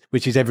 80s,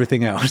 which is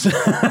everything else.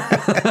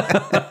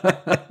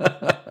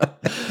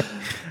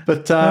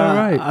 But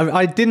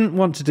I didn't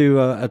want to do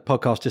a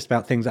podcast just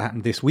about things that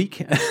happened this week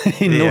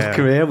in North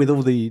Korea with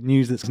all the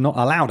news that's not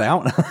allowed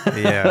out.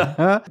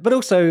 But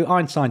also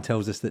Einstein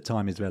tells us that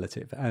time is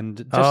relative. And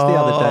just the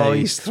other day... Oh,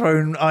 he's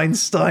thrown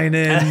Einstein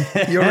in.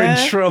 You're in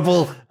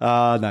trouble.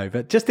 No,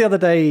 but just the other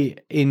day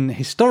in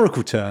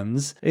historical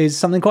terms is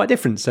something quite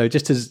different. So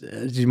just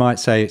as you might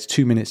say, it's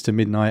 2 minutes to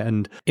midnight,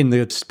 and in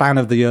the span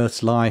of the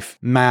Earth's life,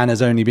 man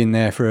has only been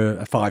there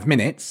for 5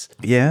 minutes.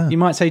 Yeah. You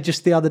might say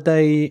just the other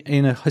day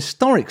in a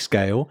historic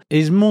scale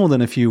is more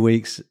than a few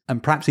weeks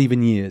and perhaps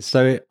even years.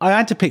 So I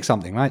had to pick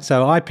something, right?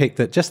 So I picked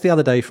that just the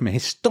other day from a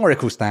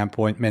historical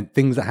standpoint meant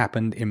things that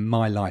happened in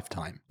my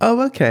lifetime.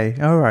 Oh, okay.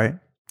 All right.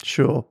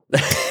 Sure.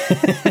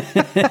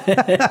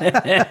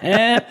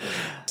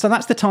 So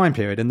that's the time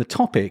period, and the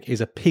topic is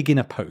a pig in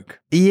a poke.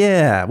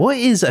 Yeah. What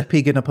is a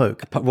pig in a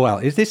poke? Well,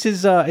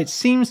 it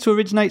seems to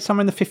originate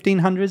somewhere in the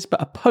 1500s,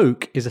 but a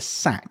poke is a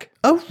sack.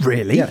 Oh,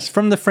 really? Yes,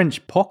 from the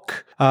French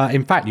poque.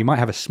 In fact, you might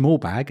have a small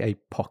bag, a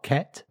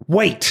pocket.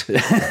 Wait.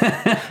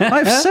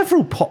 I have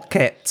several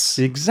pockets.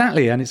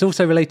 Exactly, and it's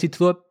also related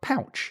to a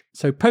pouch.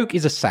 So poke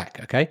is a sack,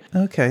 okay?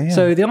 Okay, yeah.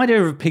 So the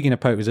idea of a pig in a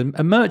poke is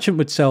a merchant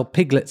would sell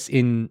piglets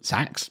in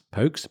sacks,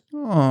 pokes.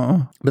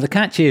 Oh. But the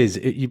catch is,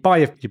 you buy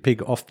your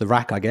pig off the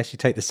rack, I guess, you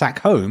take the sack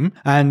home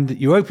and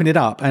you open it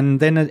up, and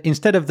then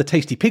instead of the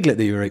tasty piglet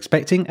that you were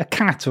expecting, a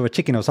cat or a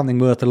chicken or something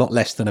worth a lot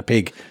less than a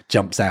pig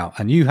jumps out,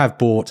 and you have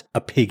bought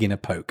a pig in a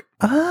poke.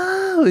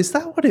 Oh, is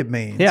that what it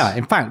means? Yeah,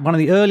 in fact, one of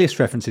the earliest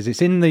references,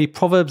 it's in the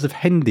Proverbs of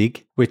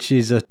Hendig, which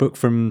is a book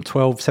from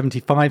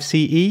 1275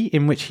 CE,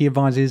 in which he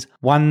advises,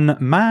 "One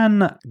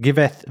man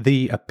giveth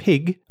thee a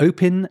pig,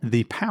 open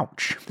the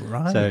pouch."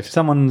 Right. So if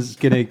someone's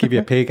going to give you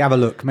a pig, have a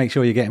look, make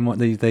sure you're getting what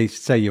they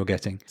say you're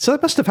getting. So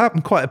that must have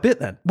happened quite a bit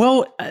then.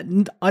 Well,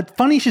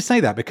 funny you should say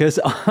that, because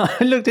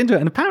I looked into it,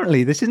 and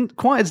apparently this isn't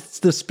quite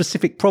the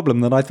specific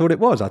problem that I thought it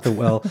was. I thought,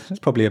 well, it's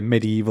probably a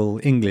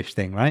medieval English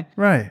thing, right?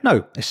 Right.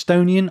 No,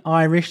 Estonian,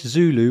 Irish,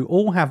 Zulu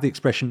all have the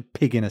expression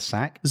pig in a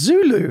sack.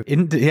 Zulu?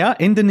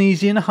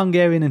 Indonesian,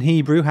 Hungarian and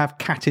Hebrew have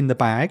cat in the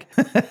bag,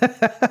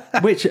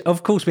 which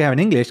of course we have in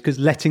English, because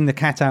letting the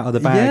cat out of the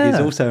bag is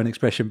also an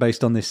expression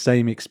based on this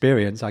same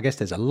experience. I guess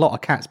there's a lot of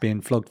cats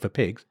being flogged for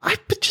pigs.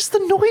 But just the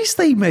noise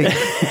they make.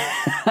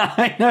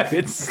 I know,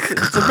 it's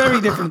a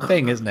very different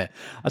thing, isn't it?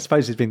 I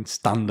suppose it's been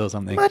stunned or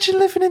something. Imagine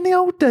living in the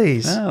old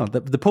days. Oh,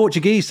 the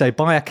Portuguese say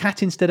buy a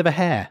cat instead of a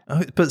hare.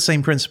 Oh, but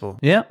same principle.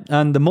 Yeah,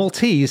 and the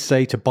Maltese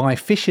say to buy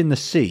fish in the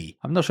sea.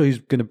 I'm not sure who's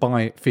going to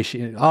buy fish.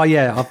 Oh,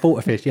 yeah, I've bought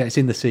a fish. Yeah, it's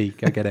in the sea.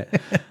 Go get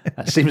it.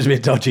 That seems a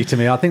bit dodgy to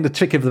me. I think the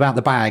trick about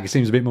the bag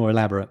seems a bit more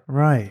elaborate.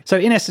 Right. So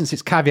in essence,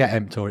 it's caveat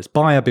emptor. It's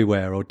buyer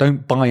beware, or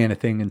don't buy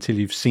anything until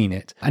you've seen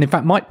it. And in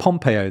fact, Mike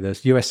Pompeo, the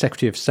US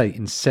Secretary of State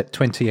in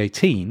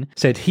 2018,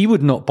 said he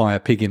would not buy a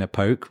pig in a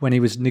poke when he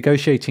was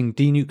negotiating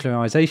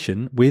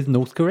denuclearization with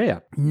North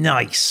Korea.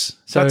 Nice.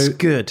 So that's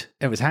good.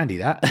 It was handy,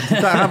 that.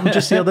 That happened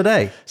just the other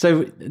day.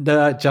 So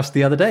just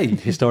the other day,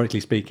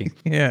 historically speaking.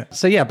 Yeah.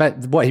 So yeah, but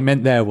what he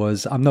meant there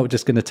was, I'm not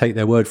just going to take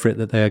their word for it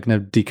that they're going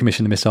to decommission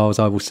the missiles.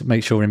 I will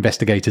make sure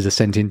investigators are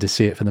sent in to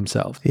see it for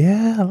themselves.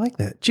 Yeah, I like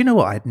that. Do you know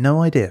what? I had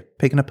no idea.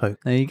 Pig in a poke.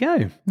 There you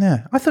go.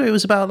 Yeah. I thought it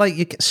was about like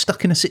you get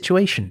stuck in a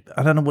situation.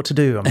 I don't know what to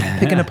do. I'm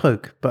pig in a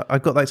poke, but I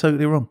got that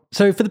totally wrong.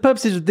 So for the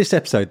purposes of this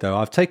episode, though,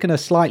 I've taken a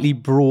slightly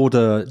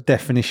broader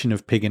definition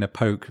of pig in a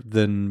poke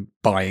than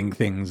buying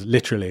things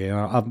literally.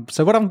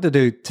 So what I'm going to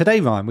do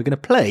today, Ryan, we're going to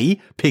play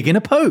Pig in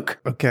a Poke.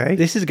 Okay.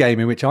 This is a game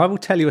in which I will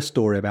tell you a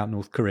story about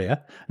North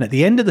Korea. And at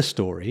the end of the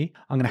story,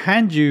 I'm going to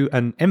hand you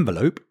an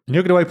envelope and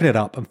you're going to open it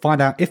up and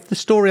find out if the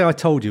story I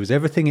told you is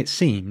everything it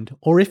seemed,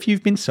 or if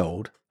you've been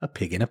sold a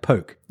pig in a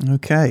poke.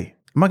 Okay.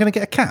 Am I going to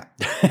get a cat?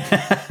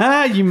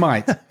 You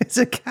might. It's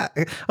a cat.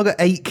 I've got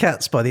 8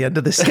 cats by the end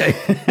of this game.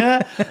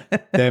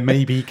 There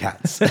may be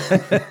cats.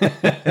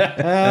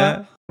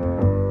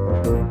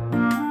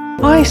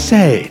 I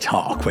say,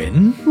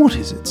 Tarquin. What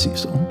is it,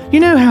 Cecil? You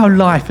know how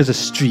life as a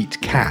street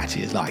cat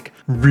is, like,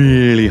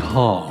 really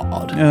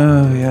hard?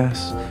 Oh,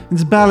 yes.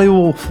 It's bally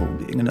awful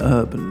being an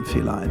urban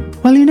feline.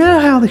 Well, you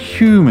know how the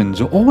humans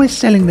are always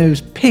selling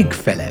those pig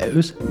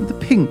fellows? The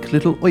pink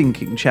little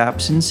oinking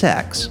chaps in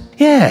sacks.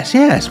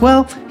 Yes.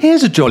 Well,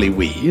 here's a jolly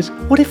wheeze.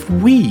 What if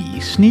we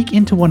sneak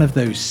into one of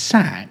those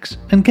sacks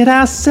and get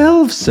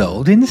ourselves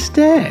sold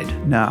instead?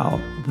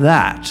 Now,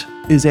 that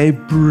is a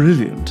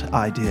brilliant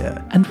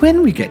idea. And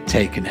when we get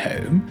taken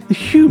home, the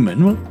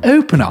human will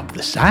open up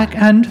the sack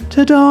and,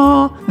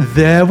 ta-da,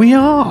 there we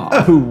are.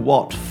 Oh,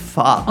 what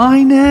fun.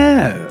 I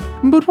know.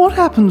 But what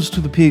happens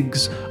to the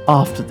pigs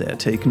after they're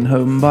taken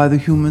home by the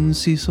humans,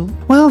 Cecil?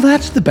 Well,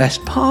 that's the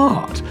best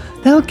part.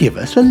 They'll give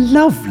us a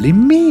lovely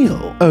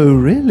meal. Oh,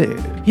 really?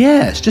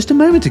 Yes, just a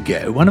moment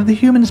ago, one of the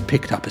humans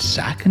picked up a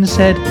sack and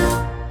said,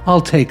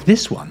 I'll take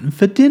this one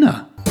for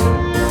dinner.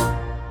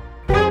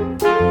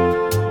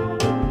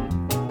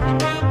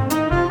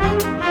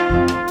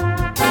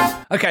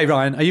 Okay,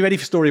 Ryan, are you ready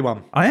for story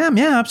one? I am,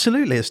 yeah,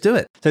 absolutely. Let's do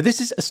it. So this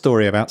is a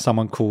story about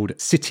someone called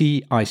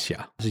Siti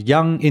Aisyah. She's a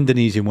young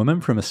Indonesian woman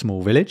from a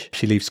small village.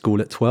 She leaves school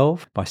at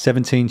 12. By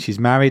 17, she's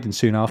married, and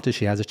soon after,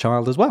 she has a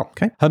child as well.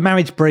 Okay. Her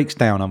marriage breaks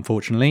down,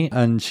 unfortunately,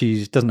 and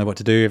she doesn't know what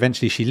to do.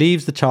 Eventually, she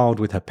leaves the child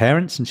with her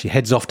parents, and she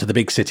heads off to the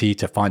big city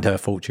to find her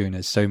fortune,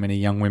 as so many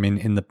young women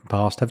in the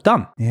past have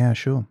done. Yeah,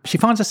 sure. She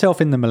finds herself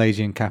in the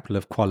Malaysian capital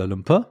of Kuala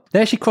Lumpur.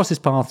 There she crosses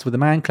paths with a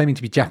man claiming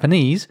to be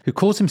Japanese who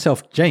calls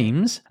himself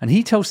James, and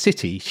he tells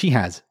Siti she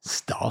has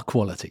star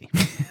quality.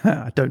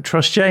 I don't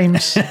trust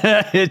James.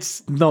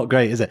 It's not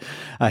great, is it?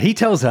 He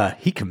tells her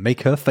he can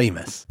make her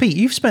famous. Pete,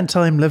 you've spent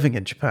time living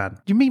in Japan.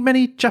 Do you meet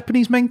many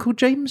Japanese men called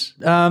James?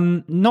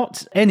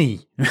 Not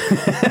any.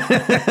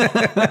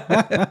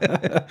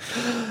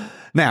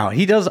 Now,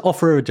 he does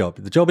offer her a job.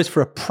 The job is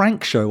for a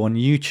prank show on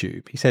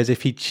YouTube. He says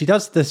if she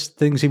does the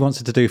things he wants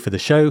her to do for the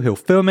show, he'll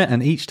film it,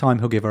 and each time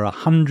he'll give her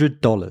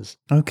 $100.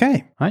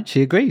 Okay. Right?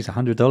 She agrees.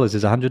 $100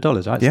 is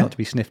 $100, right? It's Yeah. not to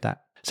be sniffed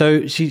at.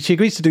 So she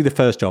agrees to do the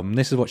first job, and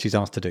this is what she's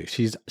asked to do.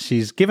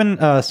 She's given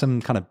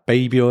some kind of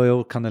baby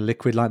oil, kind of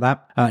liquid like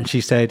that, and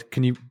she said,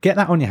 can you get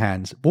that on your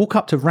hands, walk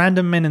up to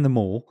random men in the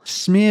mall,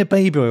 smear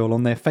baby oil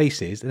on their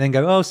faces, and then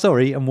go, oh,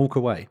 sorry, and walk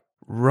away.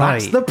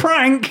 Right. That's the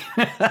prank.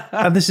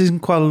 And this is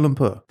in Kuala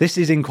Lumpur? This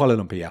is in Kuala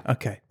Lumpur, yeah.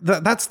 Okay.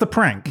 That's the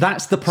prank?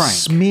 That's the prank.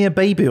 Smear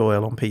baby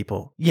oil on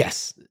people?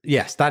 Yes,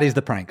 that is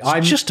the prank.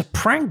 It's just a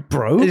prank,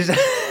 bro.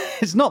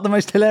 It's not the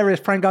most hilarious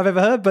prank I've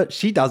ever heard, but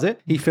she does it.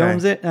 He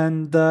films it,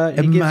 and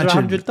he gives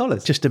her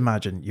 $100. Just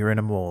imagine you're in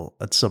a mall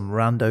and some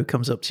rando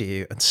comes up to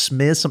you and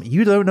smears something.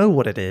 You don't know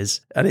what it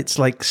is. And it's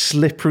like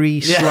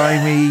slippery,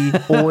 slimy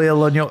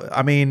oil on your...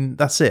 I mean,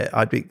 that's it.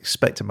 I'd be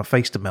expecting my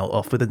face to melt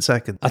off within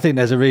seconds. I think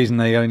there's a reason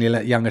they only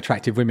let young,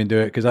 attractive women do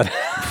it, because I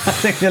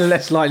think they're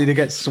less likely to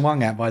get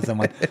swung at by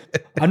someone.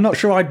 I'm not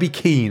sure I'd be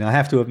keen, I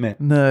have to admit.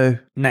 No.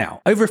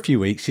 Now, over a few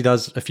weeks, she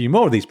does a few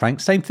more of these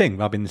pranks. Same thing,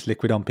 rubbing this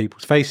liquid on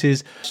people's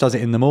faces. She does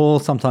it in the mall.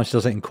 Sometimes she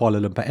does it in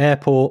Kuala Lumpur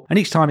airport. And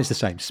each time it's the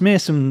same. Smear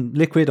some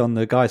liquid on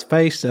the guy's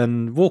face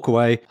and walk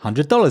away.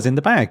 $100 in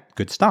the bag.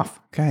 Good stuff.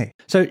 Okay.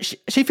 So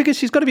she figures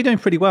she's got to be doing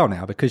pretty well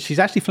now, because she's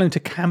actually flown to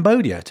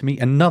Cambodia to meet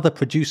another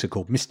producer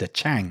called Mr.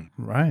 Chang.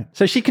 Right.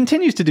 So she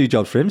continues to do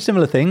jobs for him,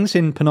 similar things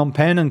in Phnom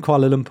Penh and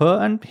Kuala Lumpur,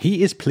 and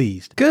he is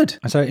pleased. Good.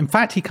 And so, in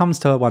fact, he comes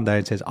to her one day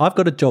and says, I've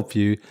got a job for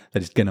you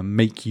that is going to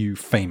make you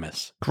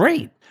famous.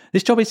 Great.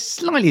 This job is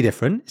slightly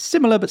different,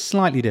 similar but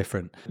slightly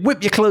different.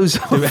 Whip your clothes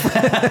off.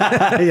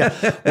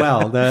 Yeah.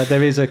 Well,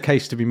 there is a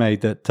case to be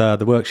made that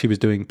the work she was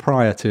doing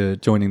prior to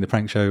joining the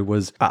prank show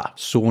was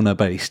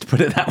sauna-based,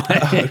 put it that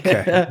way.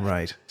 Okay,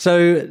 right.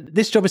 So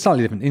this job is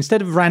slightly different.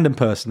 Instead of a random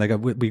person, they go,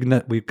 we're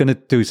going to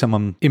do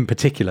someone in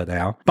particular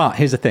now. But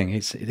here's the thing.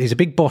 He's a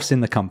big boss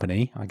in the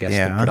company, I guess,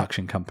 the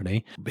production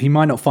company. He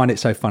might not find it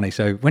so funny.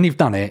 So when you've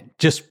done it,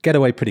 just get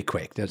away pretty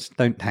quick. Just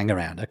don't hang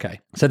around, okay?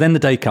 So then the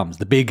day comes,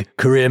 the big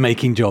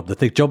career-making job.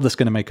 The job that's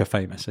going to make her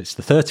famous. It's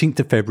the 13th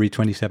of February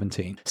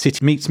 2017.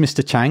 Siti meets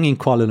Mr. Chang in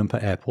Kuala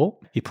Lumpur airport.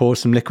 He pours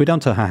some liquid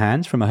onto her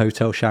hands from a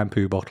hotel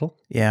shampoo bottle.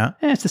 Yeah.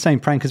 It's the same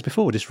prank as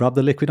before. Just rub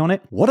the liquid on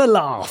it. What a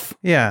laugh.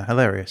 Yeah,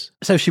 hilarious.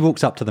 So she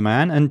walks up to the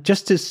man, and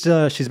just as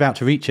she's about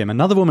to reach him,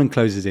 another woman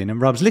closes in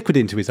and rubs liquid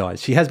into his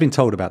eyes. She has been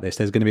told about this.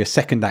 There's going to be a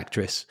second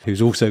actress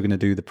who's also going to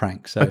do the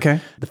prank. So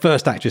the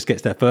first actress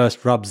gets there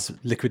first, rubs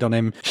liquid on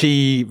him.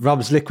 She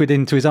rubs liquid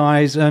into his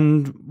eyes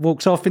and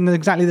walks off in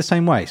exactly the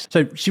same way.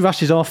 So she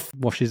rushes off,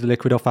 washes the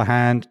liquid off her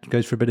hand,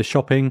 goes for a bit of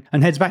shopping,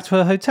 and heads back to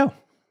her hotel.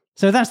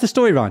 So that's the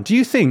story, Ryan. Do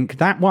you think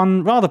that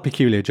one rather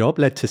peculiar job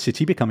led to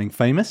Siti becoming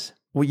famous?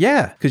 Well,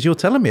 yeah, because you're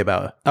telling me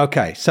about her.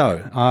 Okay,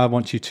 so I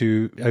want you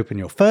to open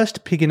your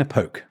first pig in a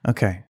poke.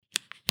 Okay.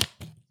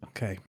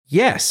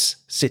 Yes,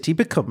 Siti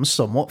becomes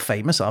somewhat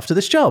famous after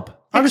this job.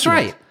 I was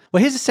right.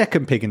 Well, here's a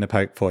second pig in the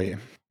poke for you.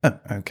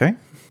 Okay.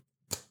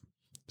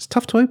 It's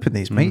tough to open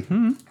these, mate.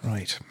 Mm-hmm.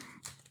 Right.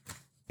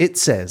 It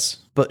says,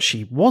 but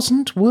she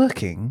wasn't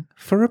working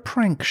for a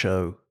prank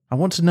show. I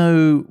want to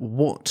know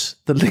what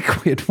the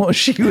liquid was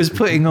she was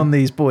putting on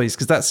these boys,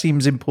 because that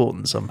seems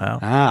important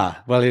somehow.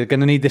 Well, you're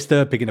going to need this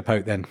third pig in a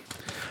poke then.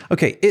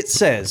 Okay, it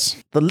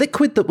says, the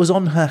liquid that was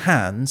on her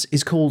hands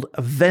is called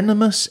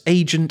Venomous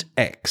Agent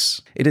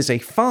X. It is a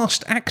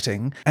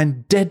fast-acting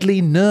and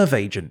deadly nerve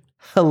agent.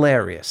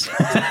 Hilarious.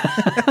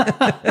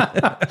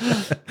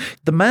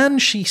 The man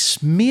she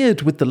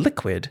smeared with the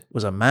liquid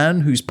was a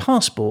man whose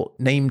passport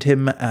named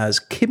him as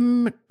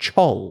Kim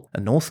Chol, a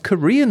North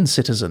Korean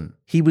citizen.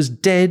 He was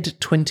dead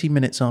 20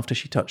 minutes after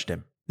she touched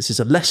him. This is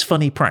a less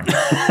funny prank.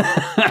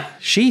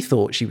 She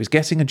thought she was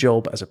getting a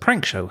job as a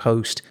prank show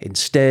host.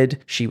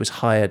 Instead, she was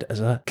hired as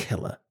a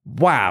killer.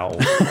 Wow.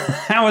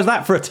 How was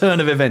that for a turn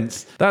of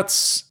events?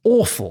 That's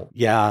awful.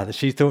 Yeah,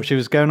 she thought she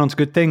was going on to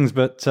good things,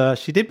 but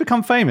she did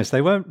become famous.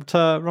 They weren't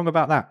wrong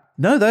about that.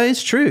 No, that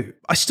is true.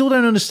 I still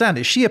don't understand.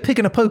 Is she a pig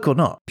in a poke or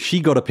not?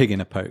 She got a pig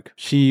in a poke.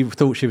 She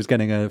thought she was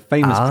getting a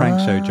famous prank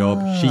show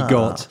job. She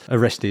got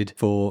arrested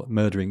for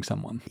murdering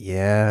someone.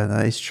 Yeah,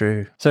 that is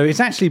true. So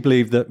it's actually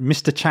believed that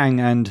Mr. Chang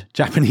and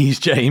Japanese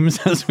James,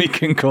 as we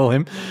can call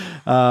him,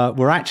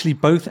 were actually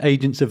both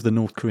agents of the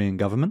North Korean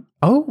government.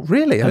 Oh,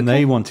 really? And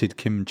they wanted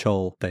Kim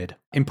Chol dead.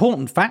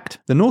 Important fact,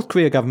 the North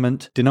Korea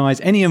government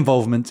denies any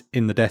involvement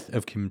in the death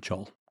of Kim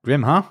Chol.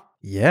 Grim, huh?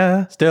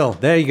 Yeah. Still,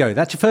 there you go.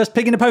 That's your first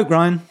pig in a poke,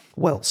 Ryan.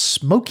 Well,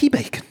 smoky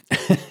bacon.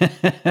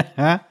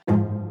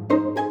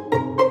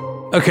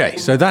 Okay,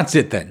 so that's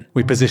it then.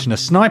 We position a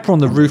sniper on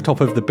the rooftop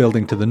of the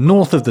building to the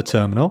north of the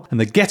terminal, and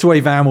the getaway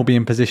van will be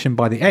in position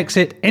by the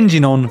exit,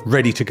 engine on,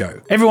 ready to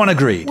go. Everyone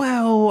agreed?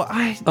 Well,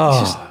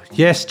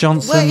 Yes,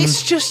 Johnson. Well,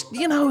 it's just,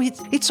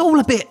 it's all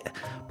a bit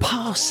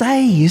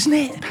passé, isn't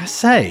it?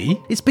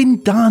 Passé? It's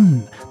been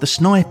done. The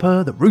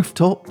sniper, the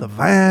rooftop, the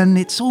van,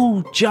 it's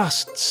all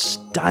just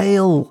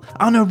stale,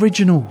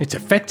 unoriginal. It's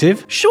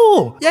effective.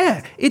 Sure,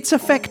 yeah, it's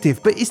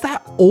effective, but is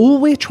that all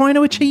we're trying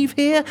to achieve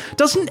here?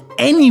 Doesn't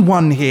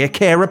anyone here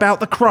care about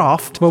the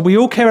craft? Well, we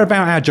all care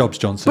about our jobs,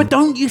 Johnson. But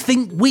don't you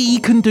think we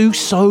can do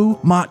so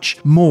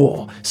much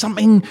more?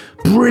 Something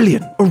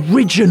brilliant,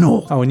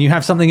 original. Oh, and you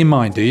have something in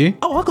mind, do you?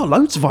 Oh, I've got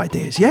loads of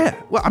ideas,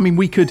 yeah. Well, I mean,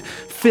 we could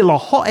fill a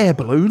hot air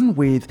balloon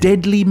with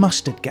deadly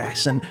mustard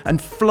gas and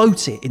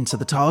float it into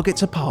the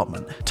target's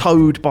apartment,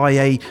 towed by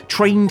a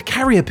trained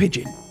carrier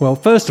pigeon. Well,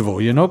 first of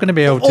all, you're not going to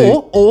be able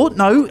to... Or,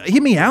 no,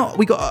 hear me out.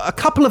 We got a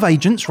couple of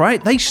agents,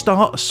 right? They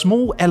start a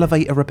small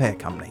elevator repair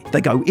company.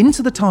 They go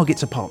into the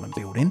target's apartment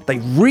building. They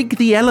rig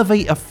the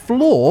elevator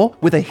floor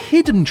with a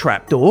hidden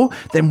trapdoor.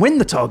 Then when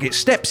the target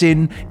steps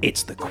in,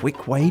 it's the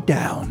quick way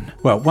down.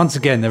 Well, once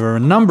again, there are a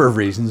number of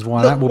reasons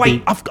why that will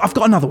be... I've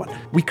got another one.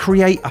 We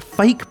create a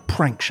fake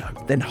prank show,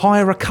 then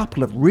hire a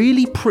couple of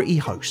really pretty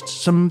hosts,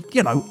 some,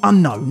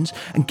 unknowns,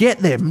 and get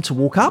them to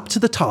walk up to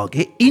the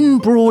target in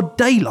broad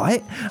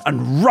daylight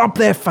and rub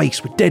their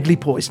face with deadly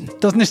poison.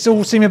 Doesn't this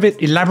all seem a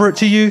bit elaborate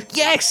to you?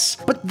 Yes,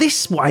 but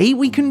this way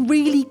we can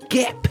really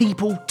get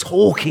people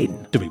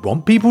talking. Do we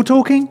want people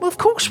talking? Well, of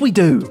course we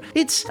do.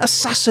 It's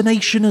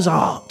assassination as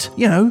art.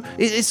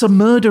 It's a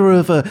murder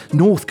of a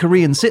North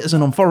Korean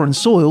citizen on foreign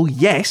soil,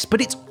 yes,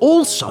 but it's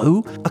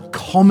also a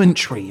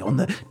commentary on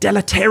the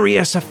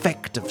deleterious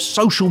effect of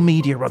social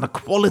media on the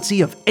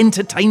quality of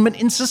entertainment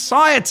in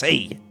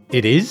society.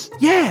 It is?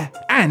 Yeah,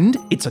 and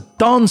it's a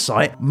darn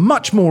sight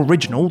much more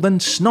original than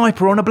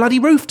Sniper on a bloody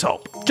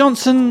rooftop.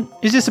 Johnson,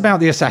 is this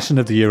about the Assassin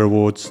of the Year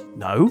awards?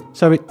 No.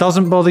 So it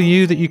doesn't bother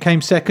you that you came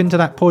second to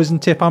that poison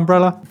tip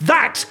umbrella?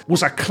 That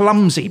was a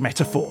clumsy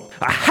metaphor,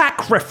 a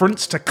hack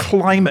reference to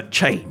climate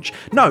change.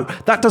 No,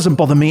 that doesn't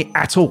bother me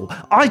at all.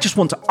 I just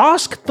want to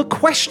ask the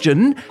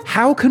question,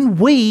 how can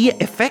we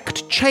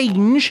effect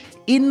change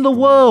in the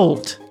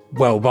world?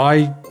 Well,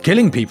 by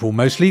killing people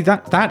mostly.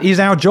 That is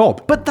our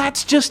job. But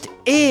that's just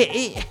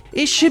it.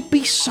 It should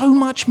be so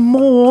much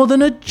more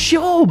than a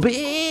job.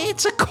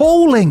 It's a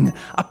calling,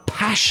 a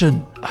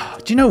passion.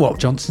 Do you know what,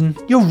 Johnson?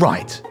 You're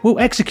right. We'll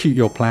execute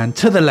your plan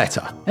to the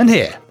letter. And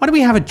here, why don't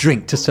we have a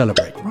drink to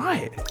celebrate?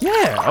 Right.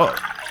 Yeah. Oh,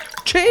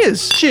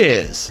 cheers.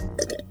 Cheers.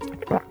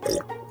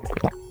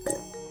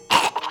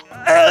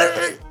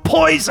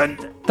 Poison.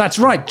 That's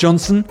right,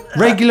 Johnson.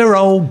 Regular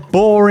old,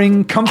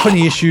 boring,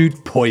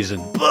 company-issued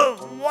poison. But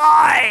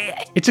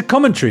why? It's a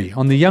commentary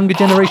on the younger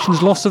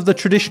generation's loss of the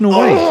traditional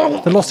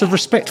way, the loss of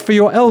respect for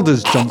your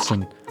elders,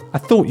 Johnson. I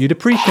thought you'd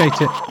appreciate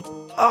it.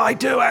 I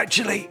do,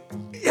 actually.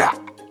 Yeah.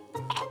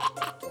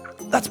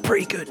 That's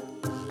pretty good.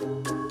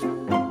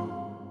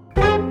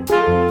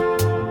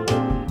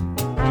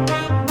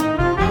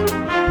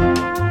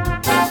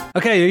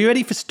 Okay, are you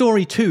ready for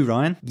story 2,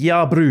 Ryan?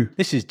 Yeah, bro.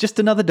 This is just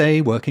another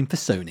day working for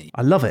Sony.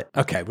 I love it.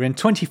 Okay, we're in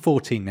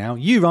 2014 now.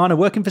 You, Ryan, are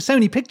working for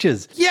Sony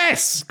Pictures.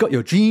 Yes! Got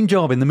your dream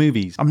job in the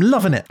movies. I'm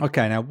loving it.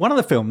 Okay, now, one of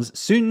the films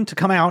soon to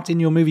come out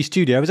in your movie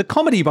studio is a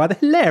comedy by the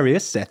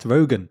hilarious Seth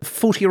Rogen.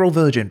 40-year-old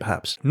virgin,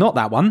 perhaps. Not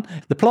that one.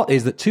 The plot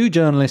is that two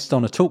journalists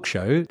on a talk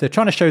show, they're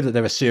trying to show that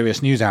they're a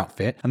serious news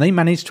outfit, and they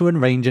manage to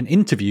arrange an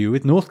interview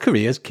with North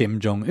Korea's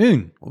Kim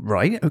Jong-un.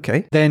 Right,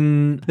 okay.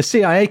 Then the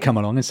CIA come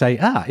along and say,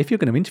 if you're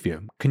going to interview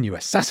him, can you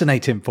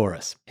assassinate him for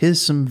us?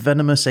 Here's some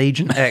venomous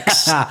Agent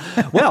X.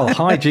 Well,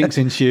 hijinks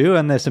ensue,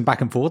 and there's some back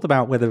and forth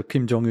about whether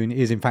Kim Jong-un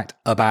is in fact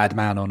a bad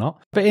man or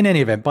not. But in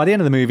any event, by the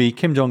end of the movie,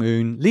 Kim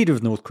Jong-un, leader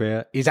of North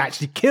Korea, is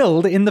actually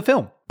killed in the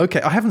film.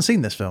 Okay, I haven't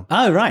seen this film.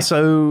 Oh, right.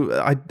 So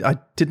I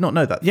did not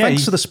know that. Yeah,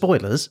 Thanks for the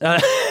spoilers.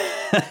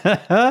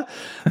 But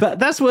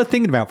that's worth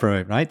thinking about for a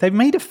moment, right? They've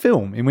made a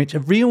film in which a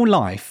real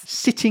life,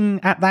 sitting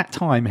at that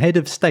time, head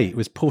of state,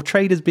 was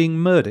portrayed as being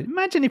murdered.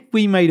 Imagine if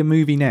we made a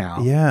movie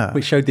now,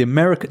 which showed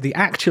the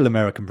actual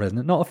American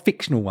president, not a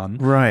fictional one,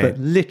 right? But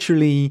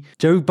literally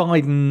Joe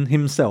Biden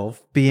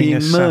himself being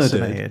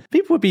assassinated. murdered.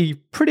 People people would be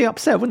pretty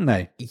upset, wouldn't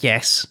they?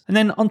 Yes. And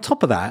then on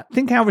top of that,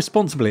 think how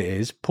responsible it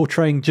is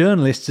portraying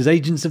journalists as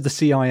agents of the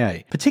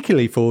CIA,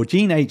 particularly for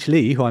Jean H.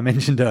 Lee, who I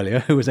mentioned earlier,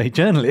 who was a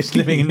journalist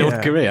living in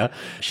North Korea.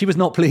 She was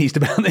not pleased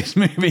about this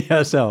movie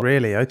herself.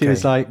 Really? Okay. She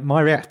was like,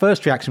 my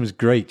first reaction was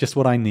great, just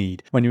what I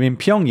need. When you're in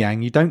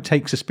Pyongyang, you don't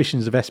take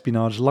suspicions of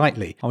espionage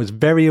lightly. I was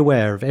very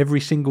aware of every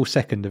single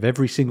second of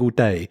every single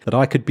day that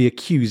I could be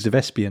accused of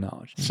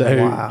espionage.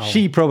 So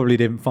she probably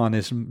didn't find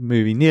this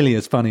movie nearly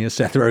as funny as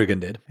Seth Rogen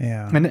did.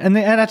 Yeah. And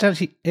it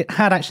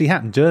had actually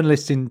happened.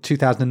 Journalists in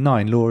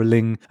 2009, Laura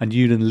Ling and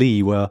Yun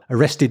Lee, were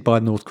arrested by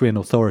North Korean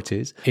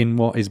authorities in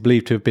what is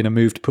believed to have been a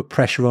move to put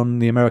pressure on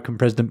the American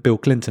President Bill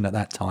Clinton at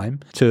that time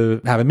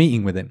to have a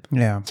meeting with him.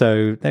 Yeah.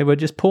 So they were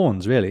just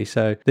pawns, really.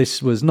 So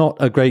this was not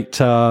a great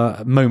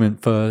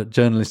moment for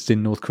journalists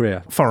in North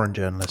Korea. Foreign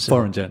journalists.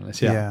 Foreign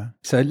journalists, yeah.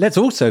 So let's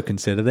also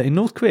consider that in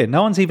North Korea,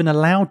 no one's even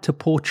allowed to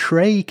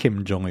portray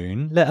Kim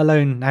Jong-un, let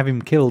alone have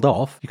him killed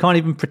off. You can't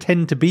even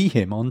pretend to be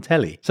him on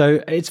telly.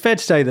 So it's fair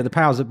to say that the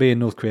powers that be in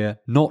North Korea,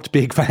 not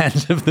big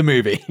fans of the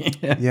movie.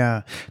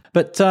 Yeah.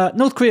 But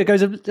North Korea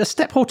goes a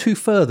step or two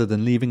further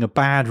than leaving a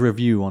bad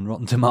review on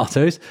Rotten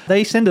Tomatoes.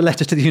 They send a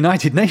letter to the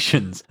United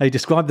Nations. They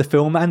describe the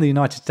film and the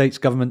United States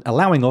government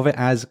allowing of it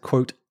as,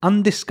 quote,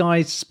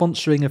 undisguised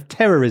sponsoring of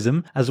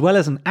terrorism as well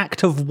as an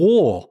act of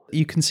war.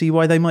 You can see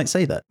why they might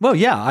say that. Well,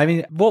 yeah, I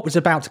mean, what was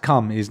about to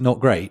come is not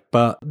great,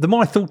 but the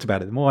more I thought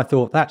about it, the more I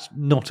thought that's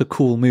not a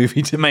cool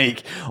movie to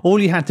make. All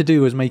you had to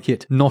do was make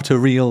it not a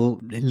real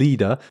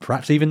leader,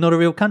 perhaps even not a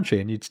real country,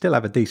 and you'd still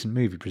have a decent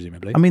movie,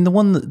 presumably. I mean, the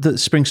one that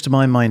springs to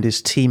my mind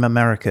is Team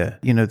America,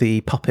 you know,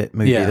 the puppet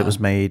movie that was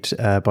made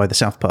by the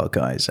South Park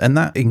guys, and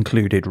that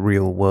included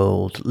real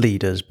world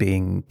leaders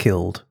being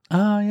killed.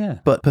 Ah, yeah.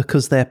 But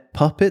because they're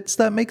puppets,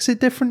 that makes it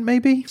different,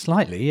 maybe?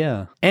 Slightly,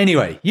 yeah.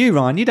 Anyway, you,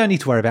 Ryan, you don't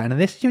need to worry about any of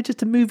this. You're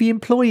just a movie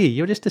employee.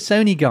 You're just a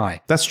Sony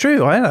guy. That's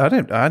true. I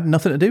had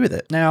nothing to do with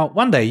it. Now,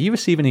 one day you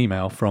receive an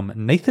email from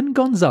Nathan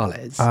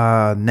Gonzalez.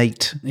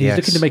 Nate. He's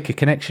looking to make a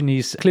connection.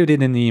 He's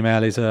included in the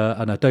email is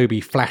an Adobe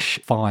Flash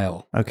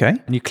file. Okay.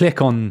 And you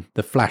click on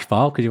the Flash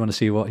file because you want to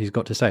see what he's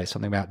got to say.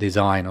 Something about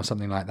design or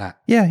something like that.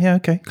 Yeah,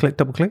 okay.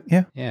 Double click,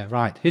 yeah. Yeah,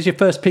 right. Here's your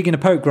first pig in a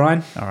poke,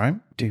 Ryan. All right.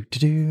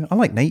 I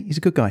like Nate. He's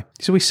a good guy.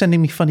 He's always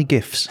sending me funny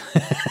gifs.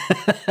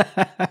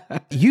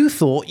 You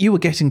thought you were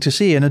getting to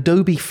see an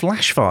Adobe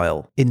Flash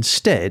file.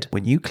 Instead,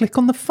 when you click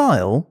on the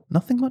file,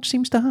 nothing much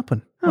seems to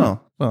happen.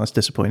 Oh, well, that's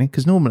disappointing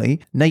because normally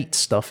Nate's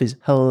stuff is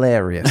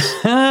hilarious.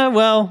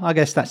 Well, I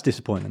guess that's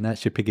disappointing.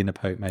 That's your pig in a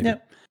poke, maybe.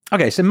 Yep.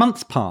 Okay, so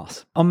months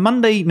pass. On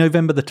Monday,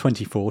 November the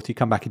 24th, you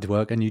come back into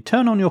work and you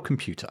turn on your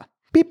computer.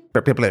 Beep,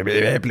 blah, blah, blah,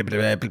 blah, blah,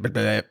 blah, blah,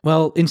 blah.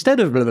 Well, instead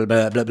of blah, blah,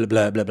 blah, blah, blah,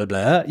 blah, blah, blah,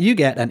 blah, you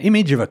get an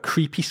image of a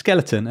creepy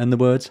skeleton and the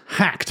words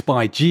hacked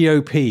by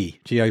GOP.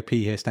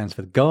 GOP here stands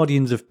for the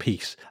Guardians of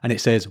Peace. And it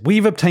says,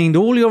 we've obtained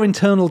all your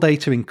internal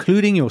data,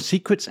 including your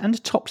secrets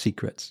and top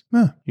secrets.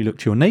 You look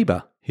to your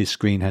neighbour. His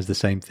screen has the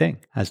same thing,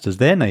 as does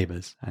their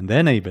neighbours and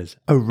their neighbours.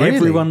 Oh, really?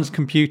 Everyone's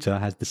computer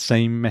has the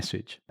same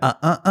message.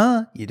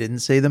 You didn't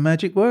say the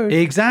magic word.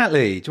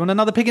 Exactly. Do you want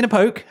another pig in a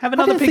poke? Have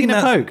another pig in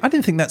a poke. I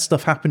didn't think that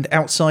stuff happened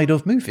outside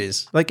of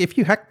movies. Like, if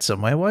you hacked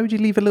somewhere, why would you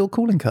leave a little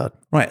calling card?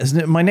 Right,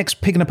 isn't it my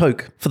next pig in a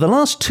poke? For the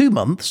last 2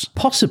 months,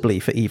 possibly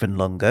for even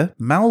longer,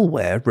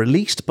 malware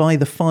released by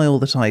the file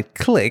that I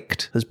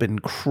clicked has been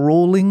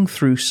crawling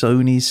through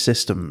Sony's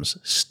systems,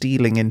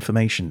 stealing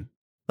information.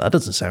 That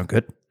doesn't sound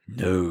good.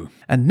 No.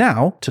 And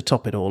now, to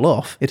top it all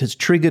off, it has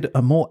triggered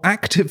a more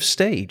active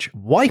stage,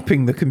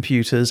 wiping the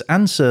computers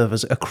and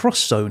servers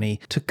across Sony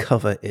to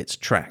cover its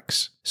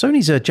tracks.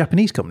 Sony's a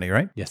Japanese company,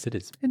 right? Yes, it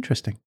is.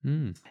 Interesting.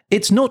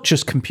 It's not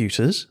just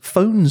computers.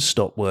 Phones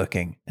stop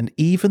working, and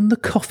even the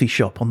coffee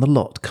shop on the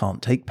lot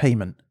can't take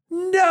payment.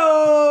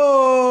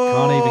 No!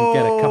 Can't even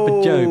get a cup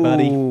of joe,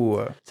 buddy.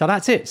 So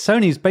that's it.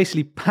 Sony's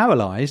basically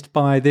paralysed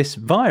by this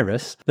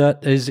virus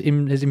that has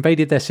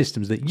invaded their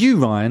systems that you,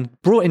 Ryan,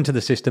 brought into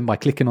the system by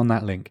clicking on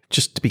that link.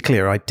 Just to be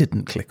clear, I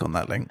didn't click on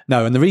that link.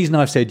 No, and the reason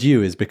I've said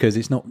you is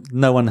because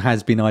no one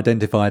has been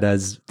identified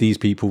as these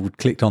people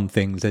clicked on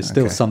things. There's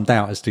still some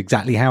doubt as to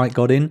exactly how it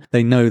got in.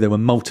 They know there were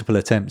multiple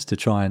attempts to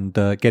try and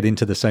get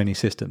into the Sony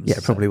systems. Yeah,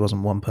 it probably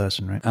wasn't one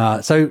person,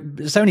 right? So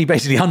Sony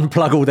basically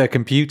unplug all their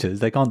computers.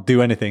 They can't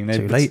do anything.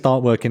 They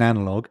start working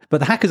analog. But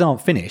the hackers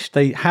aren't finished.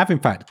 They have, in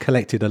fact,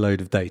 collected a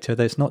load of data.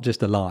 It's not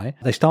just a lie.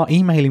 They start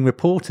emailing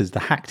reporters the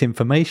hacked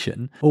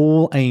information,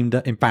 all aimed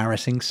at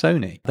embarrassing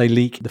Sony. They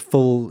leak the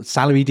full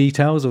salary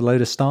details of a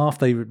load of staff.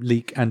 They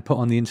leak and put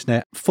on the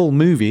internet full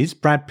movies.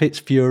 Brad Pitt's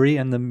Fury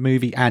and the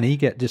movie Annie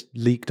get just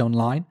leaked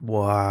online.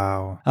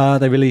 Wow.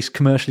 They release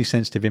commercially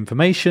sensitive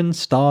information,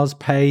 stars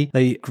pay.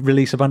 They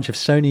release a bunch of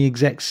Sony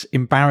execs'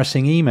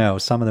 embarrassing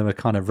emails. Some of them are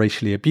kind of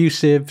racially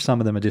abusive.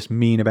 Some of them are just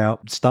mean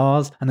about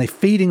stars. And they're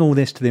feeding all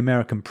this to the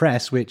American American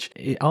press, which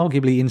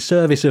arguably in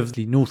service of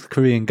the North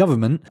Korean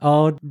government,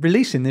 are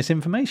releasing this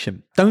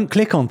information. Don't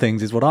click on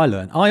things is what I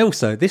learned.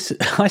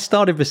 I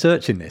started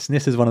researching this, and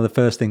this is one of the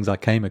first things I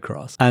came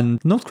across. And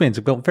North Koreans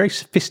have got very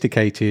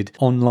sophisticated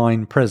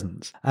online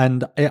presence.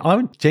 And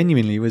I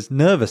genuinely was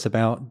nervous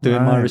about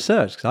doing my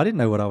research because I didn't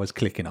know what I was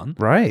clicking on.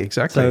 Right,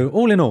 exactly. So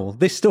all in all,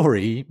 this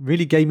story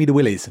really gave me the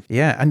willies.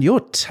 Yeah, and you're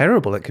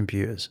terrible at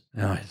computers.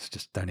 No, it's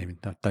just I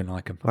don't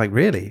like them. Like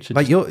really?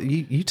 Like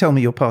you tell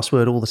me your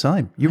password all the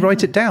time. You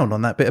write it down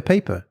on that bit of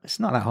paper. It's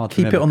not that hard to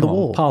Keep remember. it on the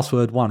wall.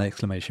 Password 1!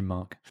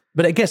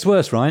 But it gets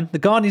worse, Ryan. The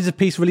Guardians of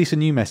Peace release a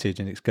new message,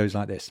 and it goes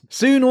like this.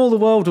 Soon all the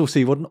world will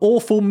see what an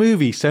awful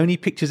movie Sony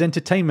Pictures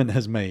Entertainment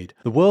has made.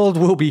 The world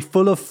will be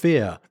full of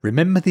fear.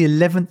 Remember the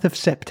 11th of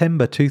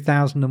September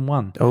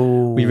 2001.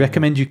 Oh. We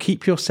recommend you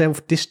keep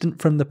yourself distant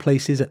from the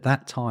places at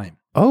that time.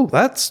 Oh,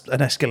 that's an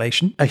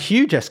escalation. A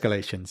huge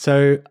escalation.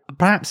 So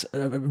perhaps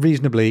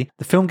reasonably,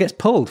 the film gets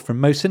pulled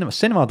from most cinemas.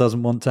 Cinema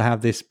doesn't want to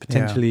have this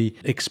potentially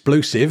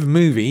explosive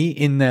movie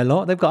in their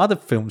lot. They've got other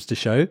films to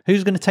show.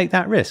 Who's going to take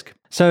that risk?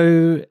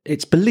 So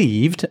it's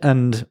believed,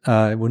 and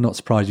it will not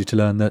surprise you to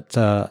learn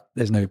that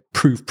there's no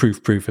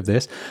proof of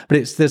this,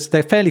 but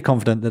they're fairly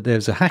confident that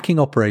there's a hacking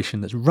operation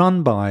that's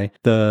run by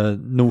the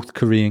North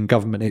Korean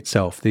government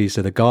itself. These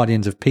are the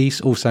Guardians of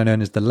Peace, also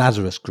known as the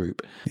Lazarus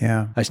Group.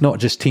 Yeah. It's not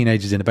just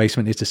teenagers in a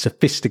basement, it's a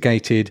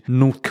sophisticated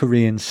North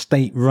Korean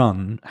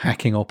state-run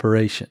hacking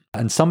operation.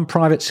 And some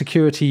private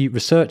security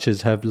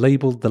researchers have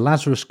labelled the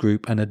Lazarus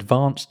Group an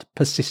advanced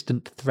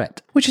persistent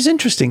threat. Which is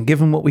interesting,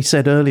 given what we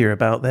said earlier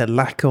about their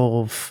lack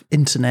of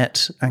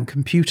internet and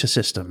computer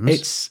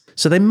systems.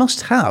 So they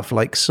must have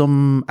like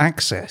some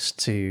access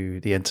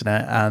to the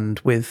internet and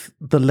with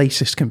the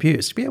latest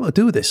computers to be able to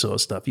do this sort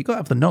of stuff. You've got to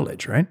have the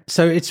knowledge, right?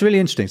 So it's really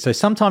interesting. So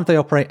sometimes they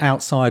operate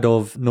outside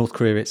of North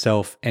Korea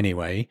itself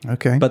anyway.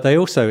 Okay. But they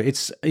also,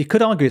 you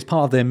could argue it's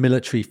part of their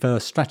military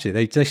first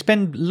strategy. They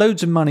spend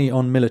loads of money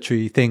on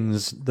military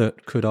things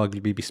that could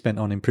arguably be spent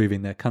on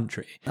improving their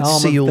country.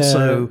 See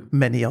also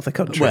many other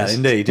countries. Well,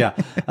 indeed, yeah.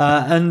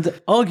 And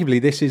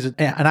arguably this is an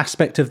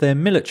aspect of their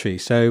military.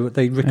 So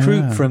they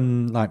recruit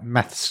from like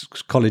maths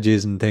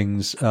colleges and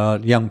things,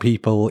 young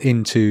people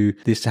into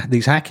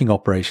these hacking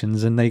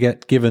operations, and they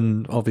get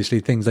given obviously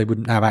things they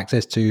wouldn't have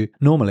access to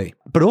normally.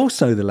 But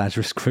also the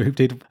Lazarus Group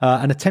did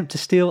an attempt to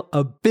steal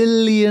 $1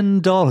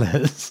 billion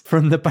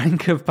from the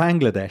Bank of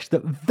Bangladesh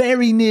that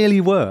very nearly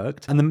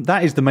worked. And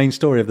that is the main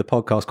story of the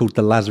podcast called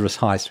The Lazarus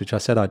Heist, which I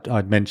said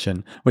I'd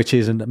mention, which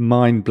is a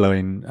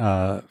mind-blowing,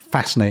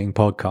 fascinating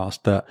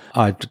podcast that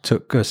I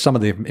took some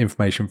of the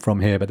information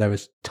from here, but there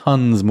was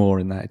tons more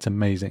in that. It's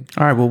amazing.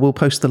 All right, well, we'll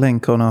post the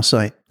link on our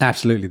site.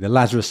 Absolutely. The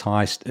Lazarus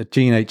Heist.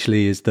 Gene H.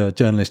 Lee is the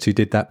journalist who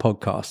did that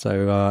podcast.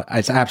 So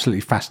it's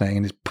absolutely fascinating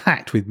and it's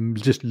packed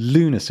with just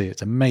lunacy.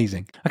 It's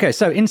amazing. Okay,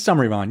 so in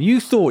summary, Ryan, you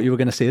thought you were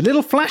going to see a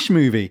little Flash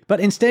movie, but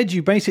instead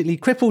you basically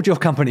crippled your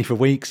company for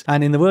weeks.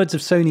 And in the words of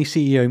Sony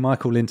CEO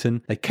Michael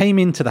Linton, they came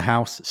into the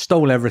house,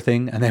 stole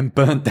everything, and then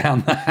burnt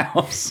down the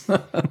house.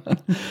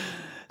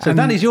 So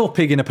that is your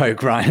pig in a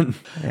poke, Ryan.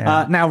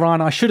 Yeah. Now,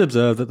 Ryan, I should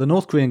observe that the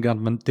North Korean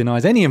government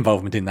denies any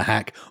involvement in the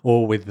hack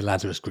or with the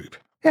Lazarus Group.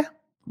 Yeah,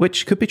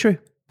 which could be true.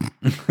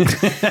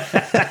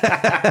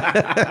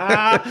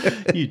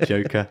 You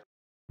joker.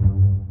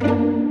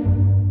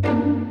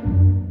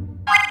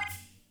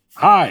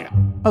 Hi.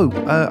 Oh,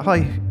 hi.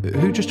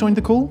 Who just joined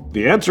the call?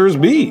 The answer is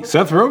me,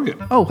 Seth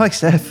Rogen. Oh, hi,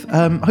 Seth.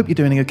 Hope you're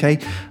doing okay.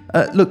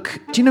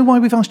 Look, do you know why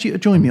we've asked you to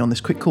join me on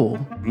this quick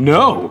call?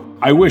 No,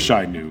 I wish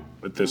I knew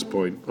at this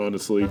point,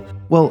 honestly.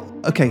 Well,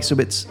 okay, so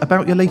it's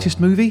about your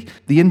latest movie,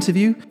 The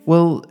Interview.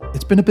 Well,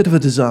 it's been a bit of a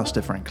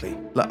disaster, frankly.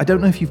 I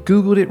don't know if you've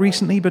Googled it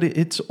recently, but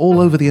it's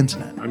all over the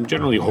internet. I'm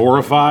generally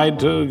horrified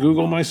to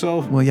Google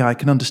myself. Well, yeah, I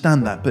can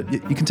understand that, but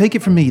you can take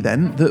it from me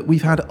then that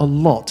we've had a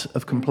lot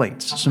of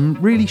complaints. Some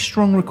really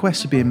strong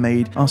requests are being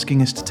made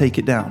asking us to take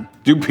it down.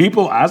 Do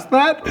people ask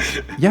that?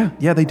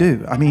 Yeah, they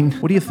do. I mean,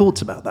 what are your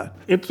thoughts about that?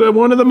 It's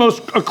one of the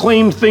most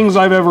acclaimed things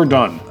I've ever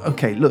done.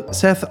 Okay, look,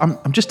 Seth,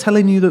 I'm just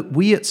telling you that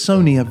we at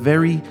Sony are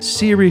very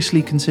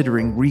seriously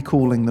considering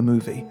recalling the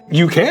movie.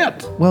 You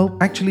can't. Well,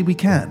 actually, we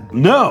can.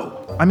 No.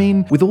 I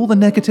mean, with all the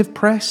negative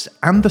press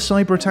and the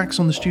cyber attacks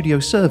on the studio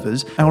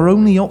servers, our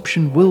only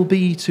option will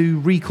be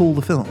to recall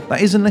the film.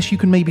 That is, unless you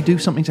can maybe do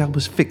something to help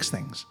us fix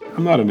things.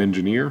 I'm not an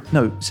engineer.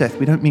 No, Seth,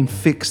 we don't mean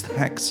fix the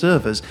hacked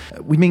servers.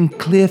 We mean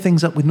clear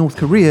things up with North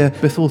Korea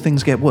before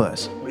things get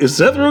worse. Is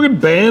Seth Rogen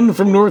banned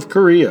from North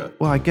Korea?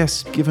 Well, I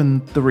guess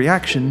given the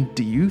reaction,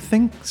 do you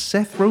think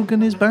Seth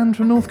Rogen is banned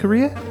from North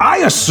Korea? I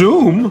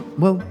assume.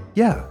 Well,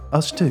 yeah,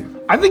 us too.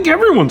 I think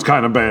everyone's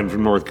kind of banned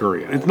from North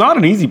Korea. It's not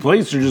an easy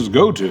place to just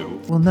go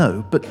to. Well,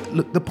 no, but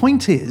look, the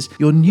point is,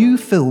 your new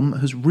film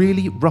has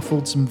really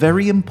ruffled some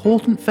very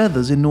important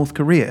feathers in North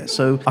Korea,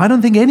 so I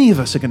don't think any of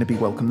us are going to be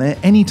welcome there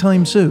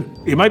anytime soon.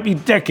 It might be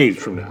decades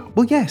from now.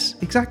 Well, yes,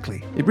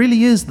 exactly. It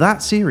really is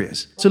that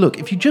serious. So look,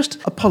 if you just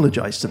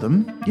apologize to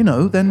them,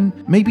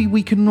 then maybe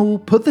we can all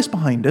put this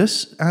behind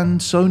us and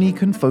Sony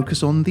can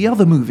focus on the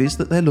other movies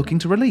that they're looking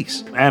to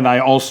release. And I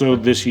also,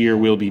 this year,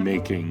 will be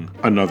making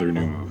another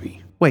new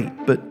movie. Wait,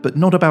 but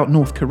not about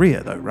North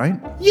Korea though, right?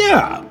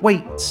 Yeah.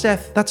 Wait,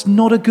 Seth, that's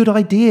not a good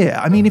idea.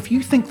 I mean, if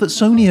you think that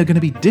Sony are going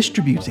to be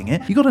distributing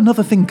it, you got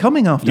another thing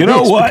coming after You this.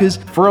 know what? Because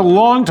For a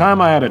long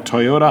time, I had a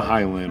Toyota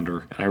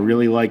Highlander, and I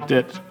really liked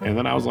it. And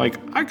then I was like,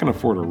 I can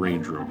afford a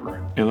Range Rover.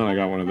 And then I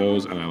got one of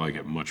those, and I like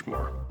it much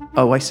more.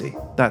 Oh, I see.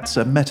 That's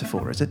a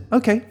metaphor, is it?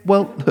 Okay,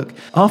 well, look,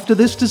 after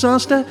this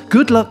disaster,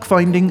 good luck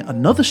finding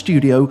another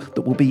studio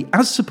that will be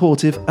as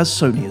supportive as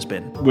Sony has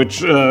been.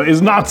 Which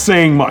is not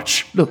saying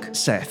much. Look,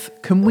 Seth,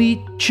 can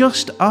we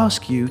just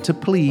ask you to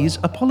please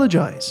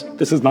apologize?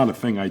 This is not a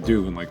thing I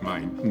do in like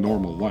my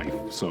normal life,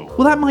 so.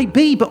 Well, that might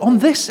be, but on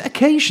this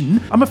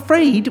occasion, I'm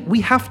afraid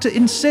we have to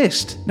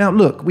insist. Now,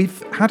 look,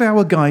 we've had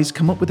our guys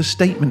come up with a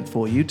statement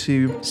for you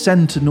to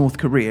send to North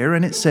Korea,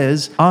 and it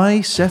says, I,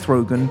 Seth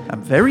Rogen,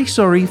 am very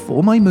sorry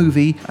for my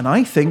movie, and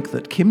I think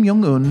that Kim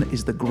Jong-un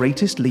is the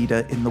greatest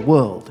leader in the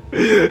world.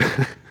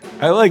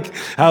 I like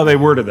how they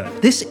worded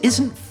that. This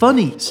isn't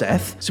funny,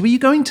 Seth, so are you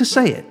going to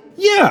say it?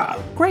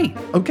 Yeah. Great,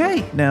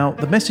 okay. Now,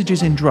 the message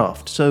is in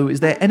draft, so is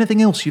there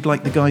anything else you'd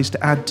like the guys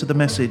to add to the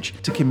message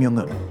to Kim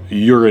Jong-un?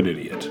 You're an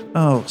idiot.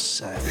 Oh,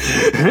 Seth.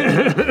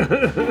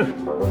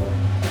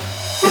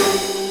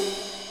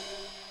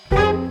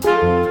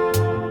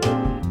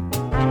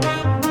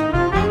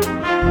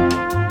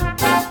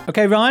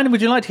 Okay, Ryan,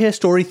 would you like to hear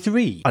story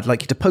 3? I'd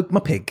like you to poke my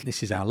pig.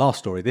 This is our last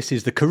story. This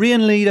is the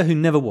Korean leader who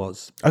never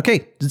was.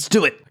 Okay, let's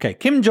do it. Okay,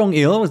 Kim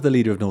Jong-il was the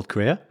leader of North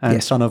Korea and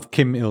Yes. son of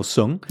Kim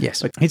Il-sung.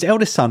 Yes. His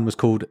eldest son was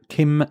called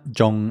Kim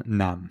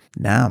Jong-nam.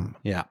 Nam.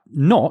 Yeah,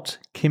 not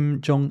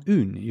Kim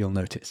Jong-un, you'll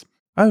notice.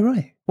 Oh,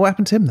 right. What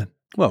happened to him then?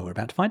 Well, we're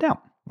about to find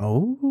out.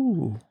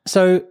 Oh.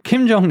 So,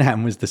 Kim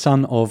Jong-nam was the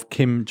son of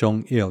Kim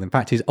Jong-il, in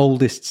fact, his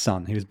oldest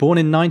son. He was born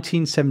in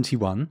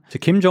 1971 to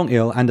Kim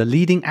Jong-il and a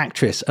leading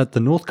actress at the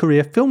North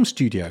Korea film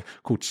studio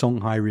called Song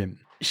Hai-rim.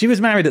 She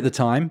was married at the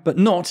time, but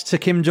not to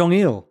Kim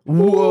Jong-il.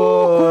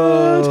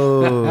 Whoa.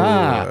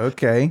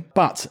 Okay.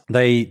 But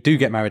they do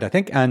get married, I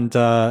think, and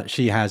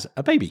she has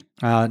a baby.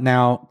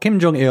 Now, Kim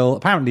Jong-il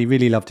apparently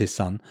really loved his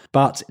son,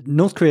 but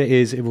North Korea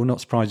is, it will not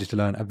surprise you to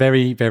learn, a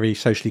very, very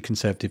socially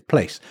conservative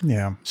place.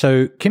 Yeah.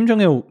 So Kim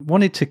Jong-il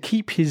wanted to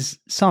keep his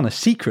son a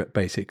secret,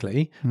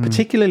 basically,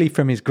 particularly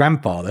from his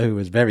grandfather, who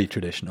was very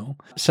traditional.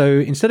 So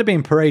instead of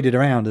being paraded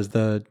around as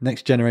the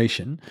next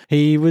generation,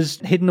 he was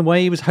hidden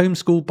away. He was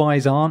homeschooled by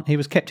his aunt. He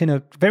was kept in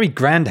a very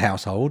grand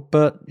household,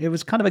 but it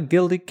was kind of a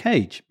gilded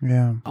cage.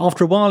 Yeah.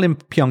 After a while in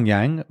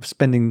Pyongyang,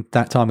 spending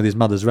that time with his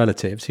mother's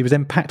relatives, he was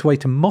then packed away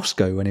to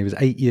Moscow when he was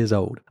 8 years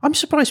old. I'm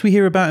surprised we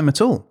hear about him at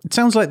all. It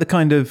sounds like the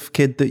kind of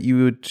kid that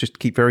you would just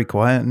keep very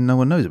quiet and no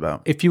one knows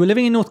about. If you were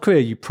living in North Korea,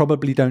 you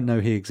probably don't know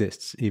he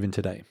exists, even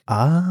today.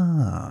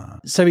 Ah.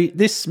 So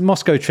this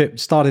Moscow trip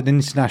started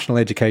international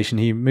education.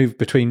 He moved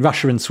between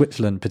Russia and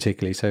Switzerland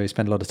particularly, so he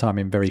spent a lot of time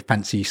in very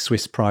fancy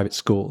Swiss private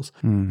schools.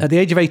 At the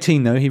age of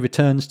 18, though, he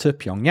returns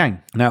to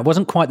Pyongyang. Now, it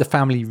wasn't quite the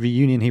family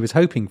reunion he was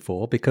hoping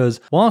for,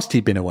 because whilst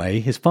he'd been away,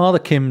 his father,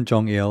 Kim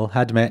Jong-il,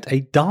 had met a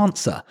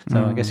dancer.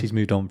 So I guess he's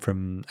moved on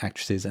from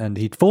actresses, and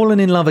he'd fallen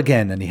in love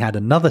again, and he had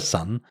another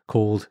son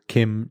called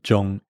Kim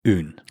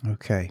Jong-un.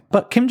 Okay.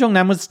 But Kim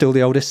Jong-nam was still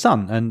the oldest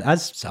son, and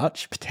as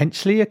such,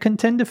 potentially a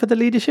contender for the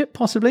leadership,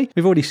 possibly.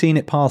 We've already seen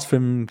it pass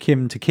from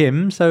Kim to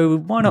Kim, so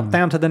why not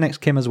down to the next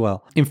Kim as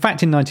well? In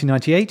fact, in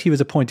 1998, he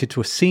was appointed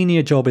to a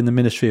senior job in the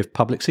Ministry of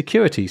Public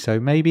Security, so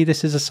maybe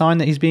this is a sign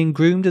that he's being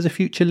groomed as a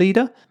future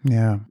leader?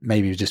 Yeah.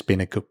 Maybe he was just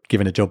being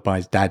given a job by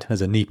his dad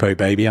as a Nepo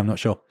baby, I'm not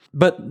sure.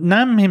 But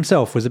Nam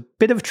himself was a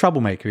bit of a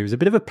troublemaker. He was a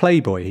bit of a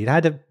playboy. He'd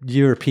had a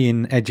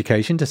European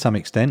education to some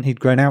extent. He'd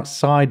grown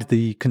outside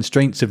the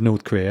constraints of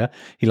North Korea.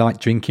 He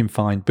liked drinking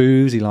fine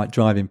booze. He liked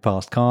driving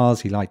fast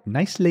cars. He liked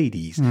nice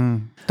ladies.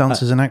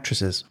 Dancers and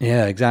actresses.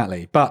 Yeah,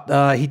 exactly.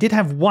 But he did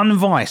have one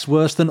vice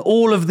worse than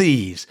all of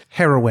these.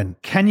 Heroin.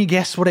 Can you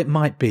guess what it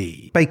might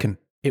be? Bacon.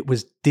 It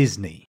was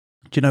Disney.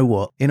 Do you know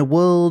what? In a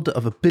world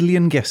of a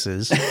billion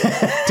guesses,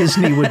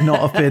 Disney would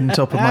not have been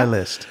top of my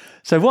list.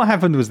 So what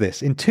happened was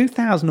this. In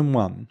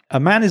 2001, a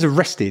man is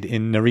arrested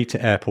in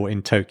Narita Airport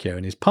in Tokyo,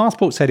 and his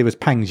passport said he was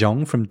Pang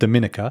Jong from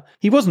Dominica.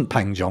 He wasn't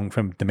Pang Jong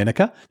from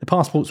Dominica. The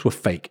passports were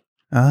fake.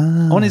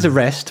 On his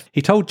arrest,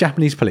 he told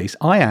Japanese police,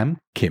 I am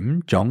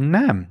Kim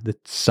Jong-nam, the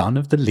son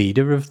of the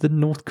leader of the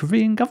North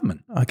Korean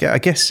government. I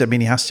guess,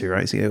 he has to,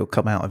 right? So it'll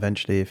come out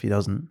eventually if he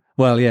doesn't.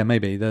 Well, yeah,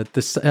 maybe.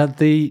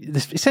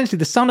 Essentially,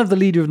 the son of the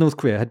leader of North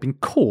Korea had been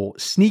caught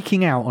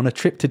sneaking out on a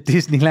trip to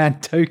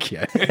Disneyland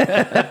Tokyo.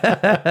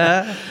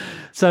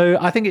 So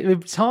I think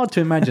it's hard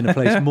to imagine a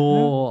place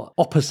more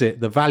opposite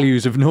the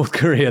values of North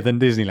Korea than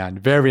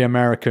Disneyland. Very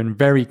American,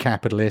 very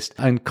capitalist,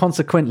 and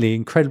consequently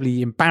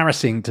incredibly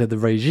embarrassing to the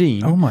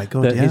regime. Oh my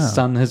God, that his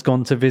son has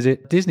gone to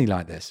visit Disney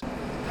like this.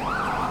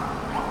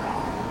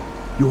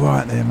 You all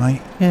right there,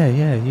 mate?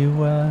 Yeah.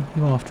 You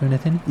after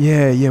anything?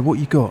 Yeah. What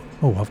you got?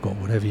 Oh, I've got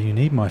whatever you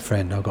need, my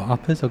friend. I've got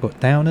uppers, I've got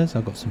downers,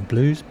 I've got some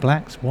blues,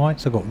 blacks,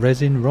 whites, I've got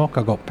resin, rock,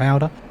 I've got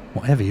powder.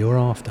 Whatever you're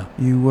after.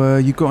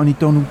 You got any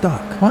Donald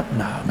Duck? What?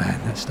 No, man,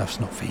 that stuff's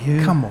not for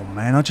you. Come on,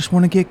 man, I just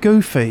want to get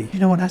goofy. You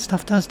know what that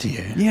stuff does to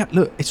you? Yeah,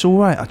 look, it's all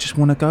right. I just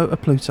want to go to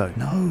Pluto.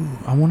 No.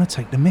 I want to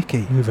take the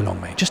Mickey. Move along,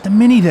 mate. Just a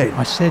mini then.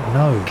 I said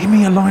no. Give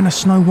me a line of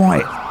Snow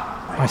White.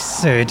 I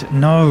said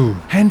no.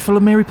 Handful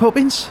of Mary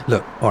Poppins?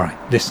 Look, all right,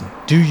 listen.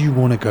 Do you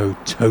want to go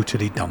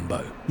totally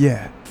Dumbo?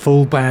 Yeah.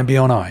 Full Bambi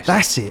on ice?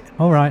 That's it.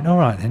 All right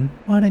then.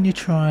 Why don't you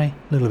try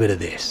a little bit of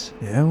this?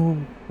 Yeah, well,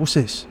 what's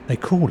this? They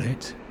call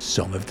it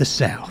Song of the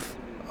South.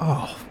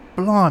 Oh,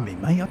 blimey,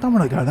 mate. I don't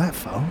want to go that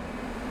far.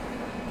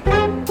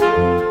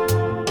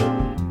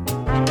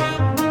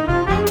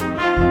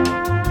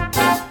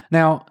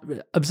 Now,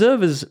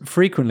 observers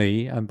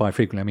frequently, and by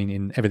frequently I mean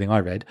in everything I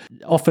read,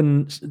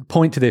 often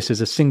point to this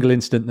as a single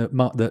incident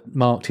that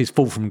marked his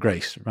fall from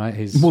grace, right?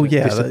 His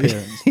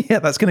disappearance. Yeah,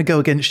 that's going to go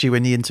against you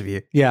in the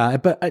interview. Yeah,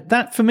 but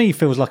that for me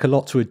feels like a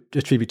lot to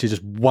attribute to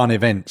just one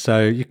event.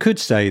 So you could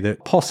say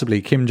that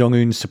possibly Kim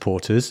Jong-un's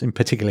supporters, in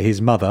particular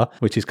his mother,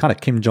 which is kind of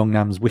Kim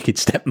Jong-nam's wicked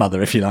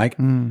stepmother, if you like,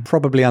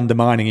 probably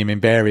undermining him in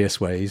various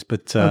ways.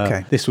 But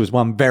this was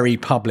one very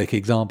public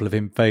example of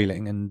him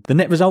failing. And the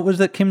net result was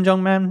that Kim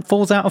Jong-nam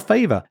falls out of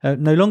favour.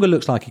 No longer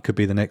looks like he could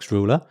be the next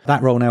ruler.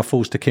 That role now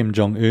falls to Kim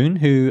Jong-un,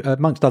 who,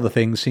 amongst other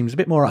things, seems a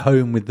bit more at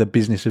home with the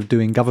business of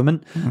doing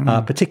government,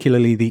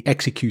 particularly the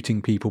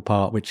executing people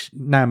part, which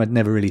Nam had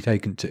never really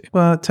taken to.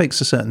 Well, it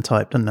takes a certain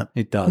type, doesn't it?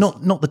 It does.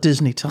 Not the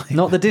Disney type.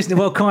 Not the Disney.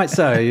 Well, quite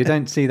so. You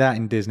don't see that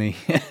in Disney.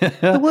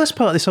 The worst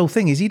part of this whole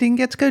thing is he didn't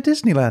get to go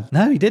Disneyland.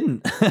 No, he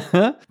didn't.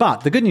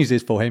 But the good news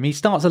is for him, he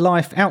starts a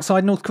life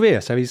outside North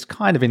Korea, so he's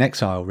kind of in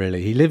exile,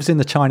 really. He lives in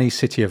the Chinese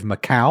city of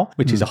Macau,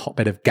 which is a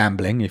hotbed of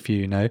gambling, if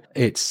you know.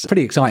 It's a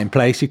pretty exciting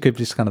place. You could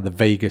just kind of the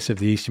Vegas of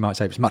the East, you might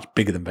say. It's much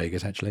bigger than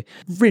Vegas, actually.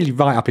 Really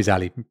right up his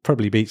alley.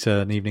 Probably beats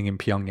an evening in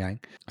Pyongyang.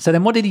 So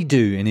then what did he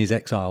do in his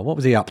exile? What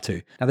was he up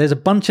to? Now, there's a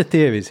bunch of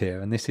theories here,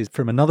 and this is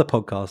from another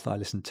podcast that I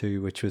listened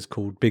to, which was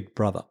called Big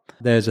Brother.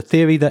 There's a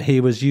theory that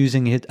he was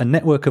using a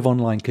network of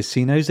online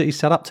casinos that he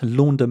set up to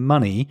launder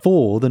money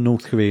for the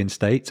North Korean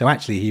state. So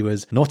actually, he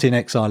was not in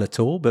exile at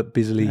all, but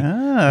busily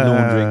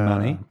laundering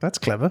money. That's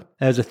clever.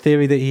 There's a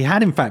theory that he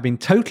had, in fact, been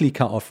totally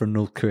cut off from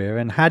North Korea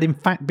and had, in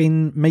fact,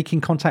 been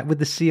making contact with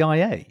the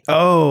CIA.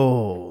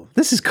 Oh,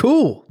 this is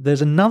cool.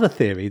 There's another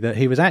theory that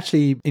he was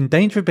actually in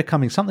danger of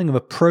becoming something of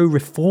a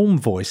pro-reform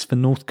voice for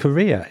North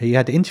Korea. He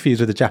had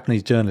interviews with a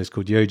Japanese journalist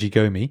called Yoji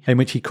Gomi, in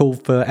which he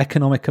called for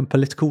economic and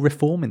political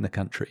reform in the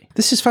country.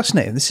 This is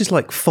fascinating. This is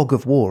like fog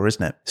of war,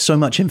 isn't it? So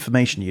much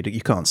information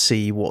you can't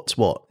see what's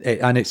what.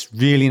 And it's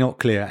really not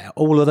clear.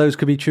 All of those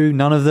could be true.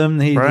 None of them.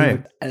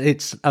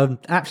 It's an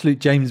absolute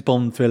James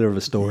Bond thriller of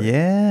a story.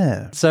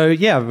 Yeah. So,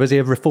 yeah, was he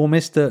a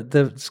reformist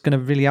that's going to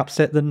really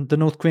upset the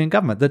North Korean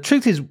government? The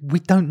truth is, we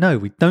don't know.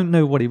 We don't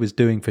know what he was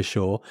doing for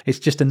sure. It's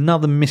just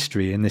another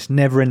mystery in this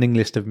never-ending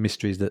list of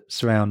mysteries that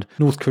surround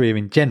North Korea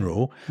in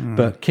general,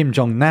 but Kim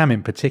Jong-nam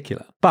in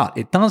particular. But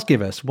it does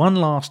give us one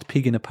last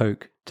pig in a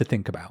poke to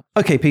think about.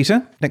 Okay,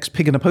 Peter, next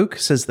pig in a poke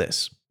says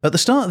this. At the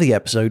start of the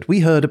episode, we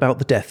heard about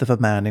the death of a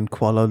man in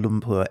Kuala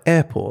Lumpur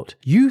airport.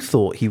 You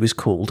thought he was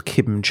called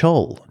Kim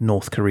Chol,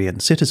 North Korean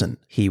citizen.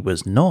 He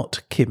was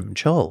not Kim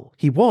Chol.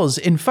 He was,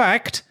 in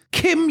fact,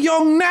 Kim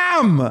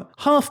Jong-nam,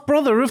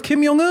 half-brother of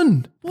Kim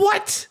Jong-un.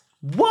 What?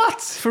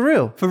 For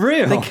real? For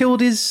real? They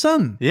killed his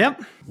son.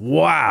 Yep.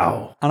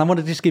 Wow. And I want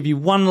to just give you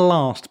one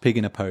last pig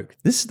in a poke.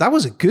 That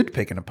was a good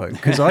pig in a poke,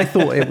 because I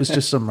thought it was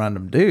just some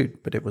random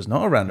dude, but it was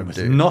not a random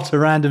dude. Not a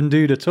random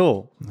dude at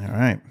all. All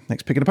right,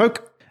 next pig in a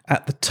poke.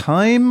 At the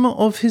time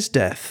of his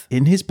death,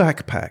 in his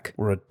backpack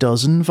were a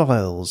dozen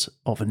vials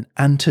of an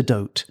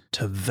antidote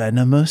to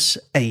venomous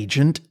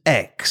Agent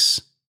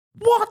X.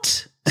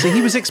 What? So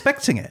he was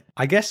expecting it.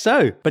 I guess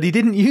so, but he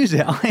didn't use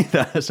it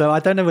either. So I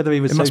don't know whether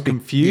he was so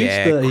confused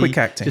that quick he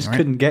acting, just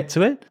couldn't get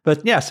to it.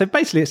 But yeah, so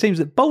basically it seems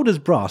that Boulder's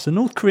Brass, the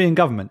North Korean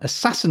government,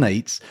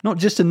 assassinates not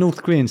just a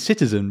North Korean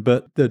citizen,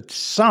 but the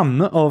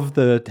son of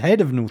the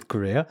head of North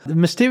Korea. The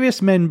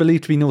mysterious men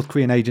believed to be North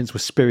Korean agents were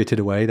spirited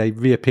away. They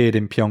reappeared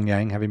in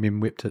Pyongyang, having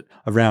been whipped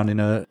around in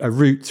a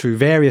route through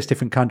various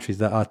different countries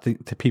that I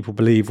think the people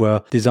believe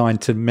were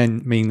designed to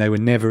mean they were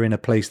never in a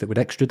place that would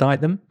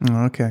extradite them.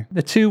 Oh, okay.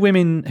 The two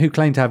women who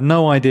claimed to have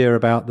no idea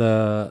about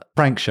the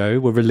prank show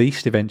were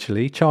released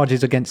eventually.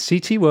 Charges against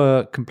Siti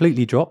were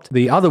completely dropped.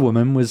 The other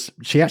woman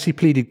she actually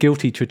pleaded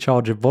guilty to a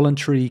charge of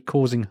voluntarily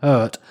causing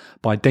hurt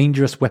by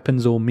dangerous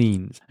weapons or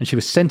means. And she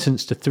was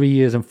sentenced to 3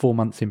 years and 4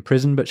 months in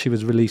prison, but she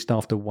was released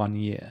after 1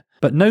 year.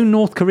 But no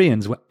North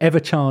Koreans were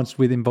ever charged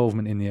with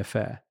involvement in the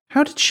affair.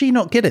 How did she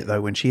not get it,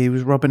 though, when she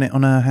was rubbing it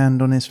on her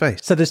hand on his face?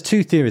 So there's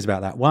two theories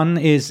about that. One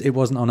is it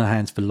wasn't on her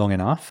hands for long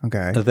enough.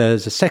 Okay.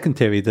 There's a second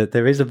theory that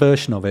there is a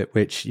version of it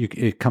which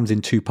it comes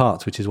in two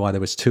parts, which is why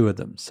there was two of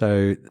them.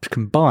 So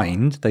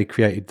combined, they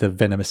created the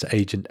venomous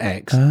Agent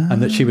X,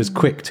 and that she was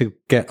quick to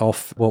get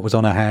off what was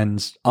on her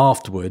hands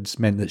afterwards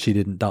meant that she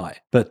didn't die.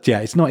 But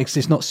yeah, it's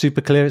not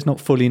super clear. It's not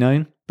fully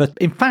known. But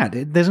in fact,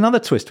 there's another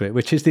twist to it,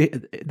 which is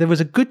there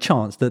was a good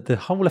chance that the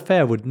whole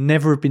affair would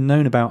never have been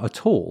known about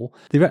at all.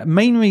 The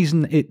main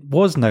reason it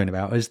was known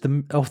about is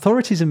the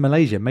authorities in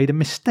Malaysia made a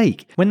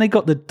mistake. When they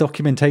got the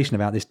documentation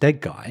about this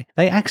dead guy,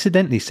 they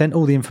accidentally sent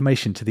all the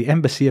information to the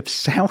embassy of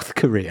South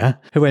Korea,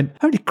 who went,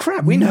 holy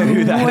crap, we know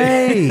who that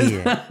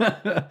is.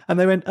 And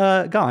they went,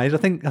 guys, I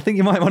think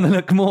you might want to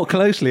look more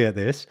closely at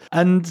this.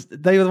 And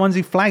they were the ones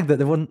who flagged that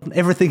there wasn't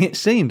everything it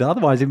seemed.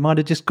 Otherwise, it might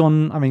have just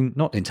gone, I mean,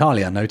 not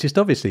entirely unnoticed,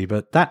 obviously,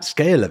 but that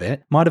scale of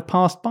it might have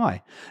passed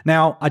by.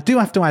 Now, I do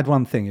have to add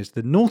one thing, is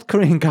the North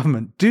Korean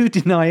government do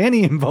deny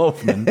any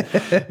involvement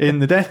in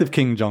the death of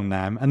Kim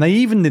Jong-nam, and they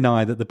even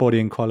deny that the body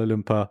in Kuala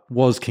Lumpur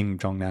was Kim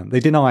Jong-nam. They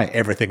deny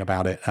everything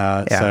about it.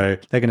 So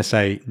they're going to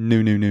say,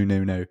 no.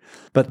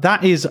 But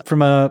that is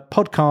from a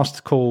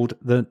podcast called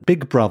The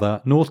Big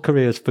Brother, North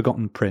Korea's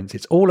Forgotten Prince.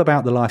 It's all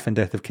about the life and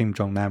death of Kim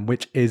Jong-nam,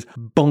 which is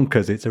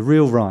bonkers. It's a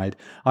real ride.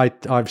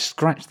 I've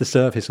scratched the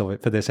surface of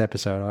it for this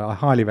episode. I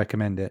highly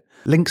recommend it.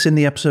 Links in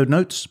the episode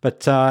notes.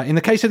 But in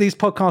the case of these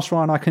podcasts,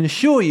 Ryan, I can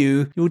assure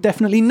you will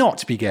definitely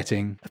not be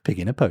getting a pig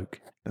in a poke.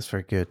 That's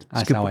very good.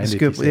 That's how I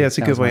ended. It's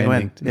a good way to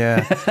end.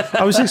 Yeah.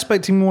 I was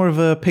expecting more of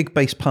a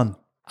pig-based pun.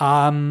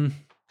 I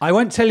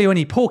won't tell you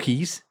any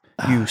porkies.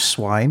 You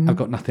swine. I've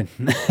got nothing.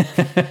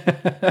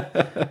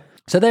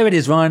 So there it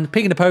is, Ryan.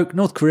 Pig in a poke,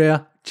 North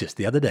Korea, just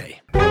the other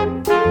day.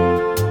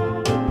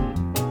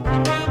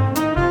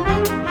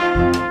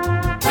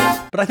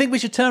 But I think we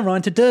should turn,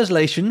 Ryan, to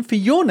Derslation for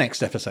your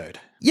next episode.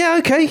 Yeah,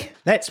 okay.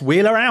 Let's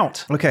wheel her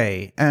out.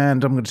 Okay,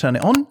 and I'm going to turn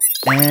it on,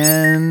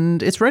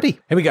 and it's ready.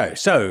 Here we go.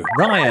 So,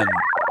 Ryan,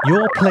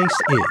 your place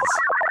is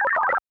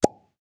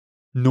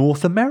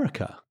North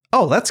America.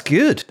 Oh, that's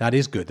good. That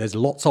is good. There's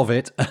lots of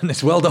it, and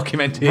it's well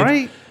documented.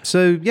 Right.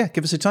 So, yeah,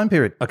 give us a time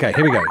period. Okay,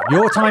 here we go.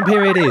 Your time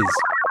period is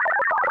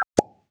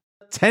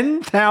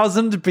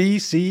 10,000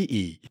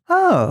 BCE.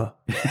 Oh.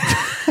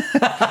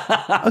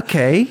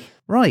 Okay.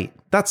 Right.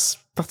 That's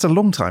a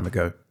long time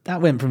ago.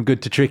 That went from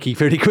good to tricky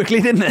pretty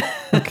quickly, didn't it?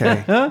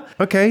 Okay.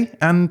 Okay.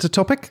 And the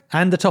topic?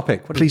 And the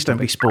topic. Please don't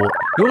be sport.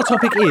 Your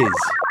topic is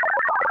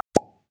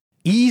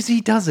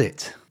Easy Does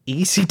It.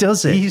 Easy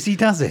Does It. Easy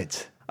Does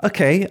It.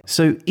 Okay.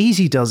 So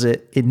Easy Does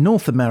It in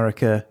North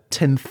America,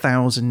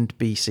 10,000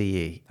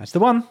 BCE. That's the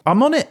one.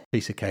 I'm on it.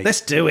 Piece of cake.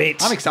 Let's do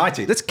it. I'm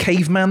excited. Let's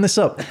caveman this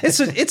up.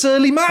 It's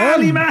early man.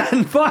 Early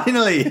man,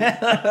 finally.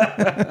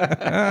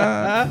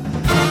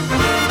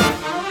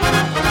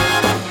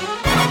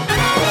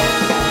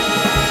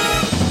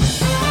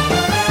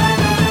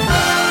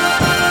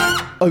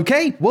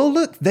 Okay, well,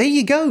 look, there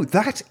you go.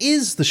 That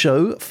is the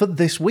show for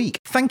this week.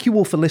 Thank you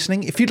all for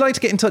listening. If you'd like to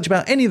get in touch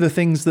about any of the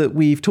things that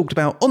we've talked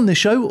about on this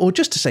show, or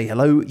just to say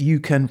hello, you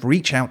can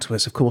reach out to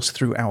us, of course,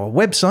 through our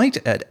website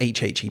at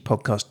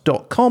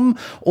hhepodcast.com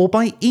or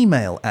by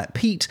email at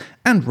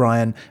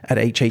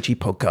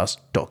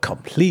peteandryan@hhepodcast.com.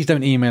 Please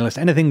don't email us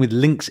anything with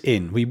links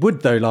in. We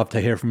would, though, love to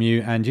hear from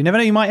you, and you never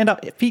know, you might end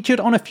up featured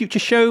on a future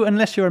show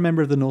unless you're a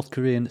member of the North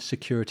Korean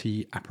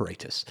security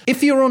apparatus.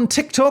 If you're on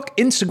TikTok,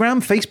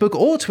 Instagram, Facebook,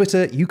 or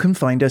Twitter, you can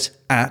find us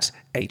at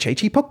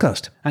HHE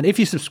Podcast. And if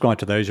you subscribe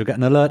to those, you'll get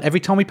an alert every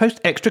time we post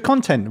extra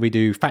content. We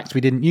do facts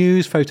we didn't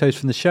use, photos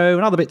from the show,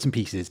 and other bits and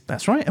pieces.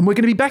 That's right. And we're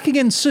going to be back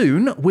again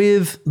soon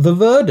with The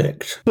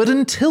Verdict. But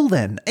until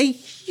then, a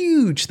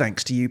huge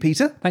thanks to you,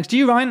 Peter. Thanks to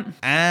you, Ryan.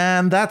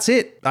 And that's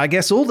it. I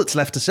guess all that's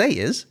left to say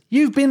is...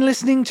 You've been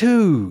listening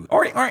to...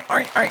 Oi.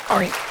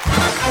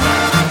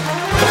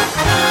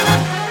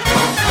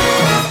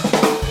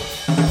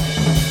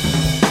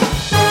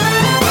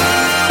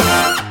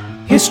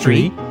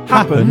 History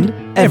happened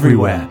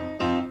everywhere.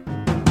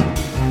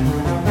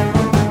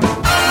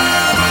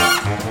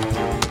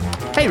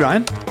 Hey,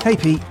 Ryan. Hey,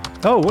 Pete.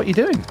 Oh, what are you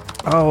doing?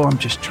 Oh, I'm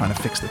just trying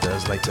to fix the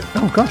Derslator.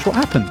 Oh, gosh, what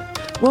happened?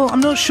 Well, I'm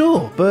not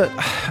sure, but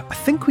I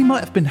think we might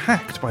have been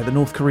hacked by the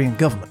North Korean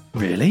government.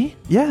 Really?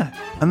 Yeah,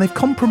 and they've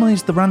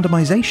compromised the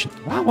randomization.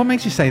 Wow, what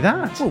makes you say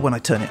that? Well, when I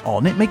turn it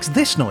on, it makes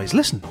this noise.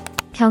 Listen.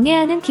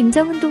 경애하는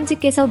김정은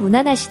동지께서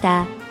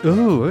무난하시다.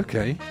 Oh,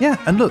 okay. Yeah,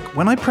 and look,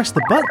 when I press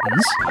the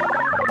buttons,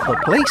 the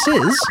place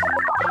is...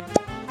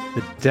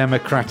 The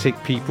Democratic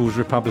People's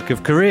Republic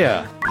of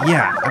Korea.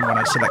 Yeah, and when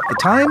I select the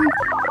time...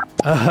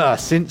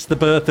 Since the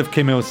birth of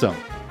Kim Il-sung.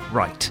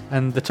 Right.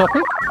 And the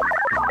topic?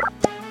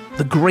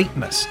 The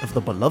greatness of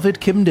the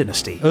beloved Kim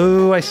dynasty.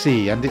 Oh, I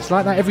see. And it's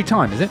like that every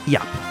time, is it?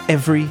 Yeah,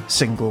 every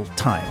single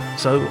time.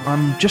 So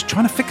I'm just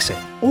trying to fix it.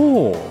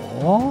 Or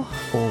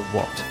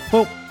what?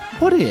 Well,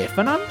 what if,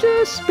 and I'm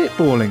just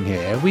spitballing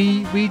here,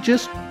 we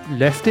just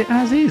left it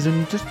as is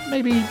and just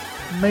maybe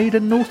made a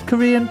North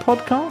Korean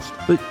podcast?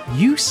 But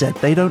you said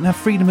they don't have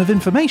freedom of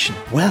information.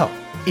 Well,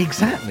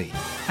 exactly.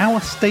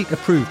 Our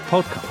state-approved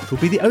podcast will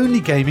be the only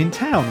game in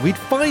town. We'd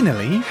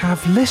finally...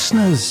 Have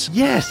listeners.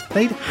 Yes,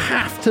 they'd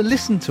have to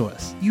listen to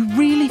us. You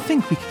really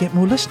think we could get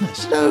more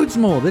listeners? Loads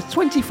more. There's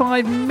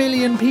 25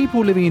 million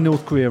people living in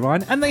North Korea,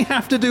 Ryan, and they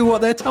have to do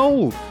what they're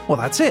told. Well,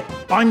 that's it.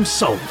 I'm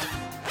sold.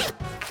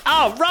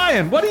 Oh,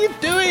 Ryan, what are you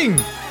doing?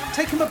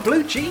 Taking my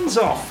blue jeans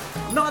off.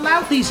 I'm not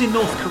allowed these in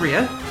North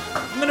Korea.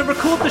 I'm going to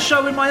record the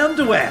show in my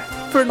underwear.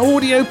 for an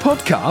audio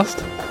podcast?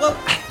 Well,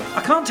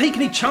 I can't take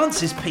any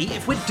chances, Pete.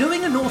 If we're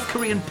doing a North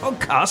Korean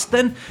podcast,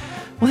 then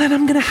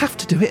I'm going to have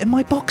to do it in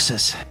my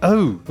boxers.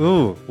 In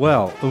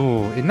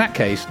that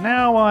case,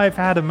 now I've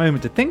had a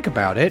moment to think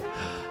about it,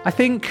 I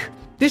think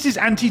this is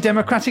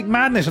anti-democratic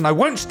madness and I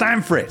won't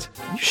stand for it.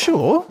 You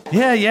sure?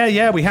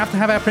 Yeah, we have to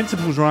have our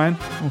principles, Ryan.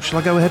 Well, shall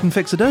I go ahead and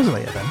fix a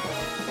desolator then?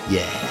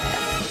 Yeah.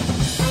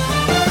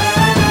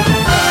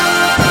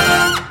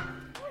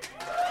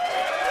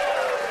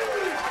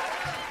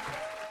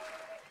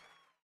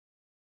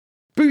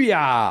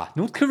 Booyah!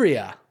 North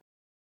Korea.